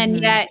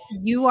 And yet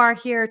you are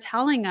here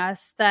telling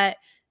us that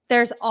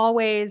there's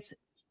always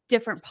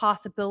different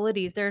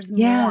possibilities. There's more.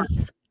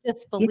 Yes.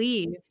 Just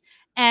believe.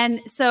 And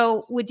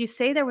so would you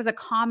say there was a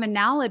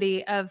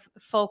commonality of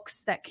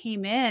folks that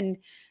came in,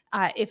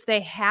 if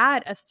they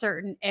had a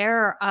certain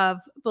air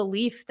of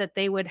belief that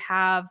they would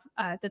have,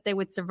 that they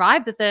would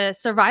survive, that the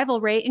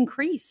survival rate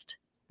increased?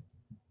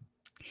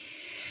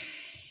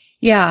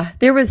 Yeah,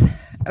 there was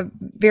a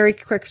very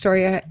quick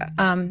story.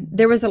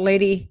 There was a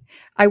lady,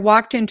 I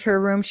walked into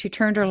her room, she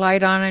turned her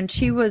light on, and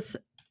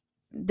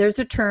there's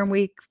a term,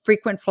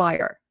 frequent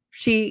flyer.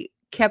 She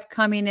kept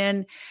coming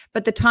in,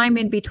 but the time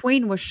in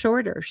between was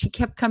shorter. She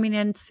kept coming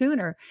in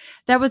sooner.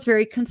 That was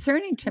very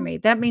concerning to me.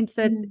 That means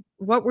that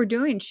what we're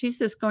doing, she's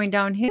just going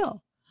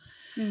downhill.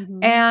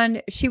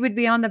 And she would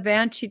be on the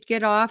vent, she'd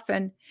get off,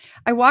 and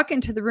I walk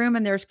into the room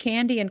and there's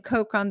candy and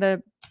Coke on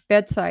the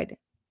bedside.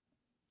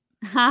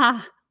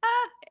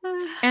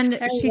 And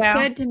she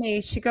said to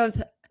me, she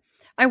goes,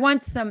 I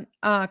want some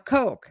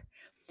Coke.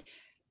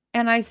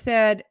 And I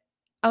said,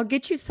 I'll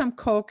get you some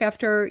Coke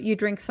after you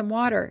drink some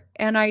water.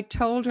 And I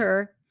told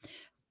her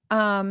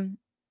that,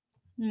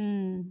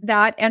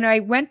 and I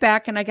went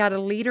back and I got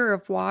a liter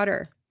of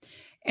water.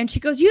 And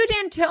she goes, you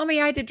didn't tell me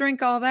I had to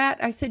drink all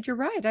that. I said, you're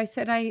right. I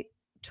said, I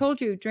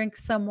told you drink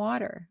some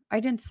water. I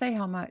didn't say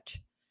how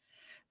much.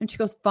 And she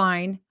goes,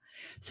 fine.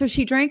 So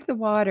she drank the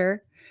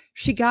water.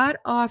 She got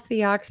off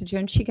the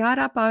oxygen. She got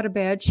up out of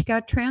bed. She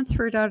got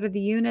transferred out of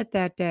the unit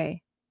that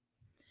day.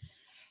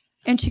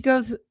 And she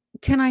goes,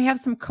 can I have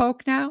some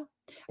Coke now?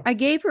 I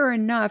gave her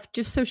enough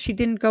just so she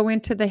didn't go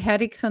into the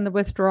headaches and the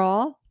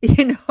withdrawal,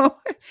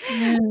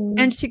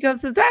 And she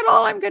goes, is that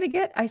all I'm going to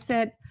get? I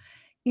said,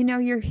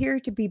 you're here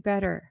to be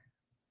better.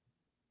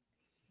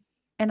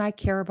 And I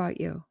care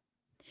about you.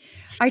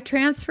 I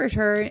transferred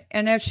her.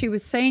 And as she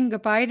was saying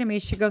goodbye to me,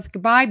 she goes,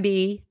 goodbye,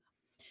 B.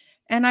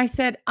 And I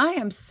said, I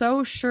am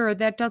so sure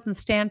that doesn't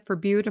stand for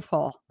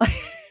beautiful.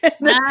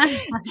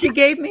 She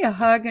gave me a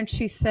hug and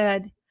she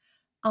said,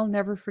 I'll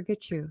never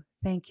forget you.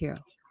 Thank you.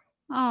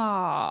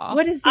 Oh,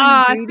 what is the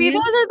ingredient? See,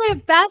 those are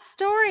the best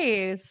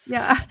stories.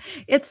 Yeah,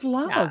 it's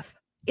love. Yeah.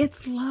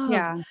 It's love.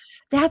 Yeah.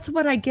 That's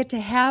what I get to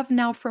have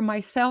now for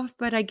myself,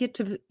 but I get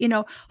to,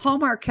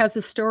 Hallmark has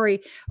a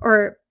story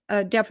or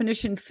a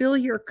definition, fill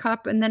your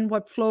cup and then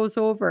what flows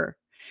over.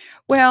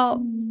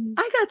 Well,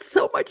 I got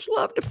so much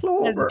love to flow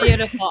over. That's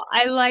beautiful.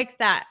 I like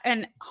that.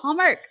 And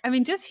Hallmark, I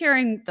mean, just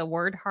hearing the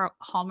word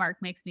Hallmark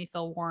makes me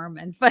feel warm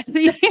and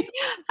fuzzy.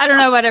 I don't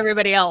know about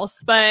everybody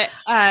else, but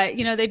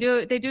they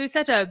do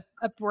such a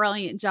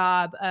brilliant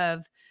job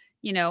of,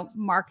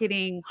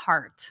 marketing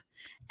heart.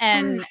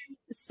 And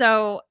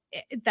so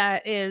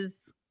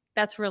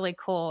that's really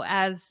cool.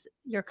 As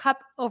your cup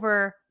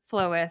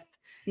overfloweth,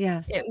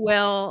 yes, it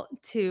will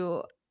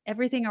to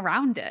everything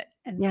around it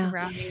and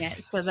surrounding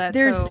it. So that's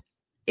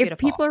if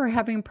people are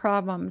having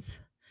problems,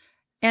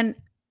 and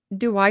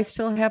do I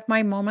still have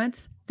my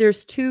moments?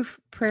 There's two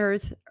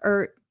prayers,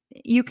 or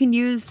you can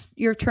use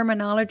your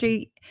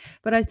terminology,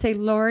 but I say,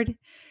 Lord,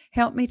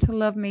 help me to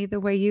love me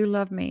the way you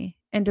love me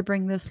and to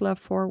bring this love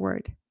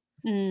forward.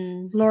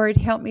 Lord,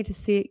 help me to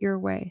see it your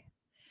way.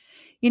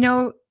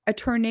 A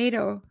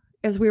tornado,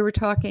 as we were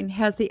talking,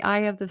 has the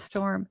eye of the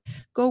storm.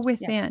 Go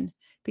within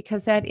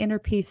because that inner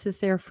peace is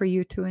there for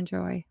you to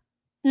enjoy.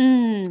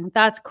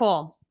 That's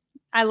cool.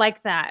 I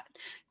like that.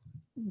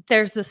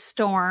 There's the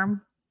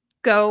storm.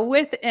 Go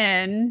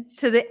within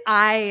to the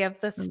eye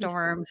of the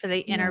storm for the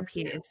inner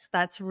peace.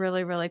 That's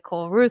really, really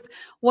cool. Ruth,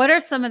 what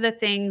are some of the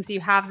things you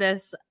have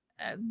this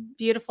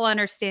beautiful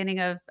understanding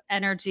of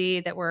energy,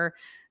 that we're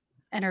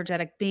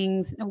energetic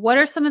beings? What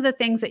are some of the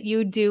things that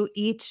you do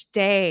each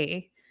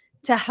day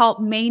to help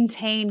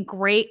maintain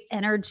great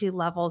energy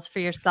levels for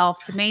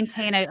yourself, to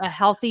maintain a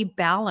healthy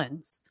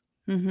balance?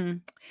 Mm-hmm.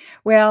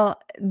 Well,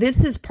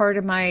 this is part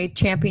of my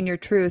Champion Your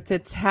Truth.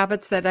 It's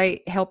habits that I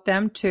help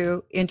them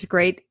to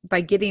integrate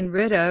by getting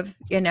rid of,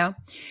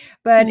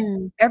 But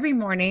every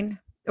morning,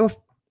 or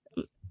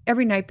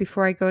every night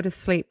before I go to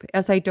sleep,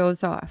 as I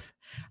doze off,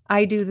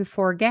 I do the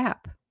 4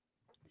 gap.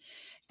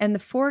 And the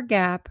 4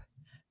 gap,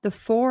 the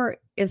 4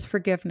 is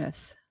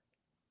forgiveness.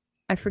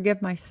 I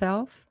forgive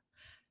myself.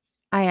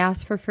 I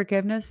ask for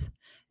forgiveness.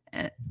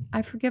 And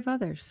I forgive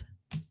others.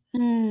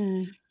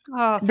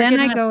 Oh, Then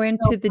I forgiveness go is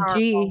into so the powerful.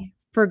 G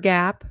for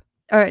gap,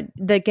 or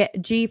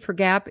G for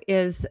gap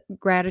is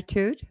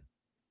gratitude.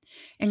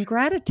 And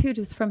gratitude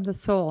is from the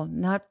soul,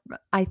 not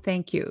I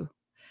thank you.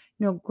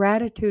 No,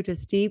 gratitude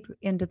is deep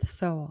into the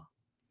soul.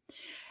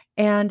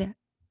 And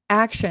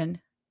action,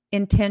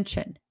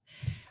 intention.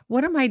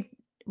 What have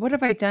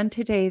I done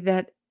today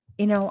that,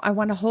 I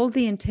want to hold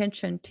the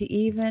intention to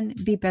even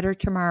be better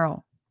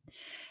tomorrow.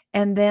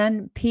 And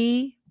then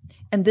P,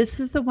 and this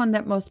is the one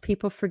that most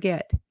people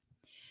forget.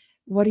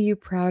 What are you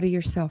proud of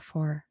yourself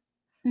for?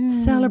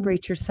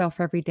 Celebrate yourself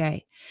every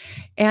day.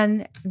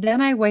 And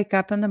then I wake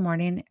up in the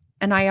morning,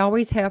 and I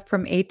always have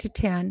from 8 to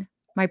 10,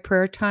 my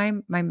prayer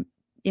time, my,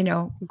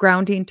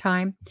 grounding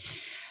time.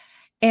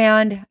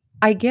 And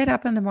I get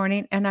up in the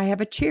morning and I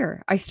have a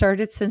cheer. I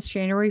started since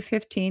January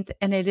 15th,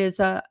 and it is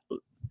a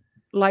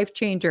life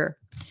changer.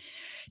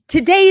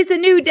 Today is a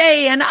new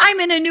day, and I'm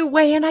in a new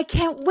way, and I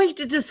can't wait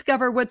to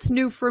discover what's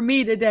new for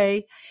me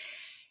today.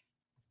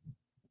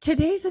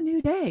 Today's a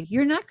new day.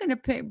 You're not going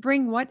to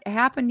bring what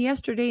happened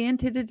yesterday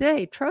into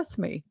today. Trust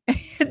me.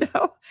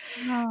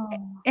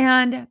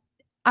 And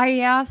I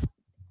asked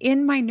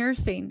in my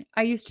nursing,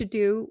 I used to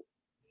do,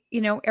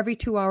 every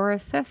 2-hour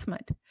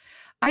assessment.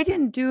 I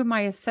didn't do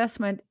my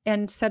assessment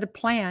and set a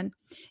plan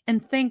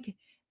and think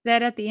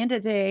that at the end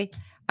of the day,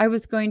 I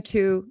was going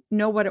to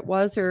know what it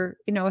was or,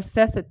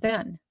 assess it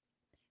then.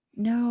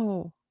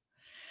 No.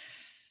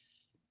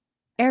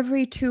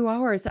 Every 2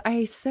 hours, I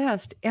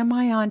assessed, am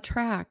I on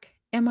track?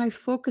 Am I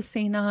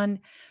focusing on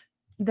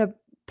the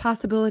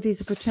possibilities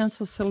of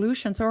potential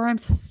solutions, or I'm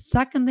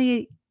stuck in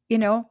the,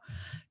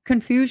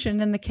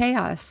 confusion and the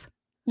chaos?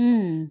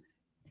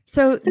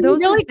 So you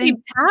those are really keep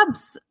things.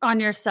 tabs on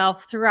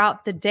yourself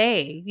throughout the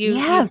day. You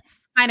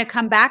Yes. kind of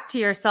come back to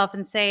yourself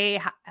and say,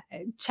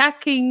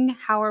 checking,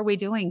 how are we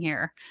doing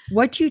here?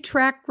 What you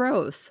track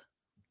grows.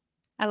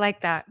 I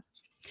like that.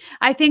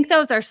 I think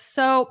those are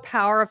so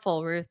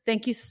powerful, Ruth.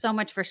 Thank you so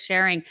much for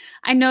sharing.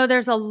 I know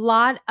there's a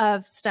lot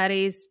of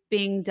studies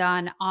being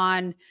done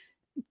on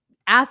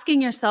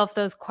asking yourself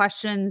those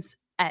questions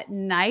at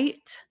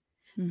night,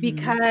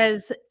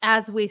 because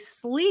as we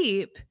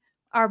sleep,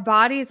 our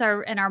bodies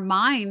and our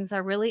minds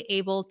are really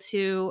able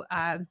to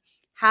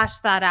hash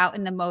that out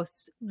in the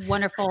most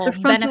wonderful, The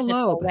frontal beneficial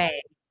lobe.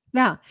 way.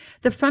 Yeah.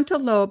 The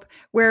frontal lobe,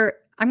 where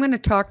I'm going to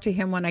talk to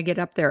him when I get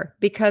up there,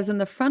 because in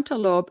the frontal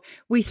lobe,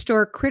 we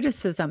store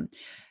criticism.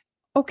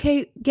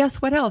 Okay,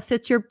 guess what else?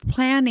 It's your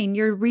planning,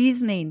 your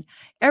reasoning,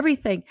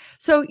 everything.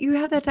 So you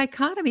have that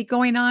dichotomy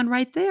going on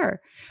right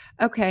there.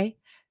 Okay.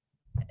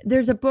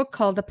 There's a book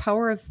called The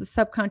Power of the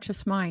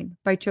Subconscious Mind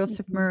by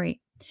Joseph Murray.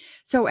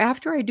 So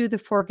after I do the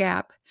 4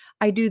 gap,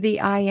 I do the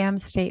I am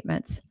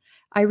statements.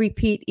 I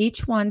repeat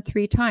each one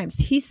 3 times.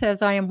 He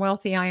says, I am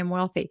wealthy. I am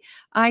wealthy.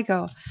 I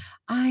go,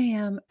 I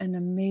am an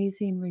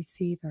amazing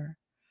receiver.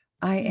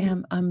 I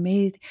am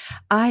amazing.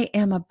 I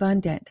am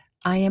abundant.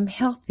 I am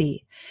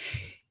healthy.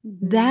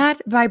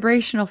 That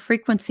vibrational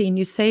frequency, and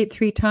you say it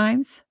 3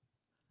 times,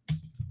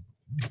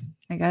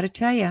 I got to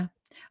tell you,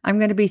 I'm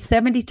going to be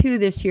 72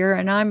 this year,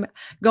 and I'm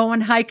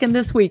going hiking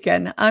this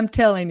weekend. I'm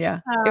telling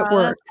you, it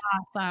works.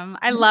 That's awesome.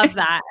 I love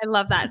that. I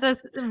love that.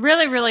 Those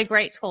really, really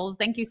great tools.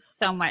 Thank you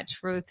so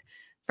much, Ruth,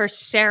 for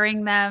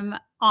sharing them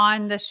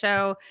on the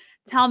show.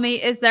 Tell me,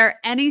 is there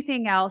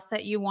anything else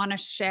that you want to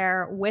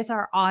share with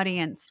our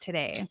audience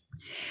today?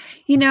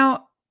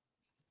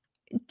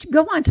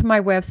 Go onto my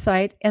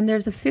website, and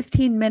there's a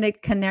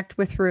 15-minute Connect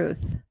with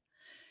Ruth.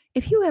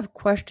 If you have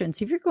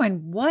questions, if you're going,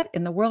 what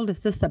in the world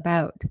is this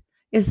about?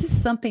 Is this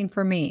something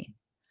for me?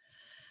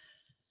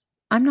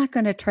 I'm not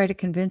going to try to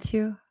convince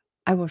you.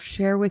 I will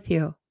share with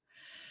you.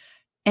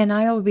 And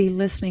I will be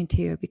listening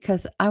to you,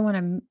 because I want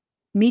to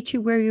meet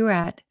you where you're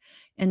at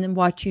and then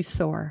watch you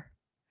soar.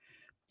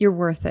 You're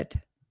worth it.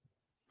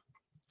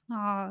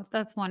 Oh,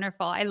 that's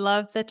wonderful. I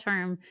love the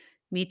term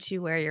meet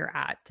you where you're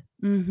at.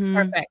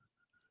 Perfect.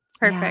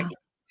 Perfect. Yeah.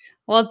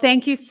 Well,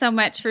 thank you so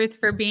much, Ruth,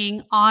 for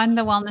being on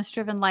the Wellness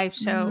Driven Life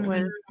Show. It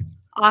was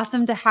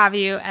awesome to have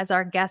you as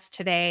our guest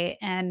today.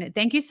 And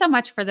thank you so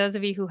much for those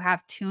of you who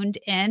have tuned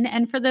in,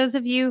 and for those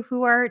of you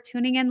who are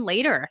tuning in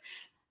later.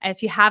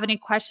 If you have any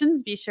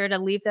questions, be sure to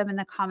leave them in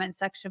the comment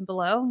section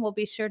below, and we'll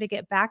be sure to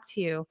get back to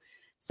you.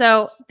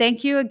 So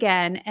thank you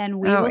again. And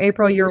we will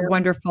April, see you're you.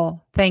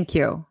 wonderful. Thank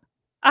you.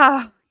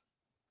 Oh,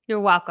 you're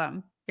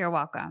welcome. You're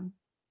welcome.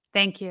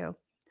 Thank you.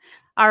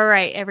 All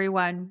right,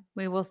 everyone.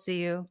 We will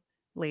see you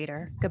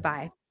later.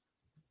 Goodbye.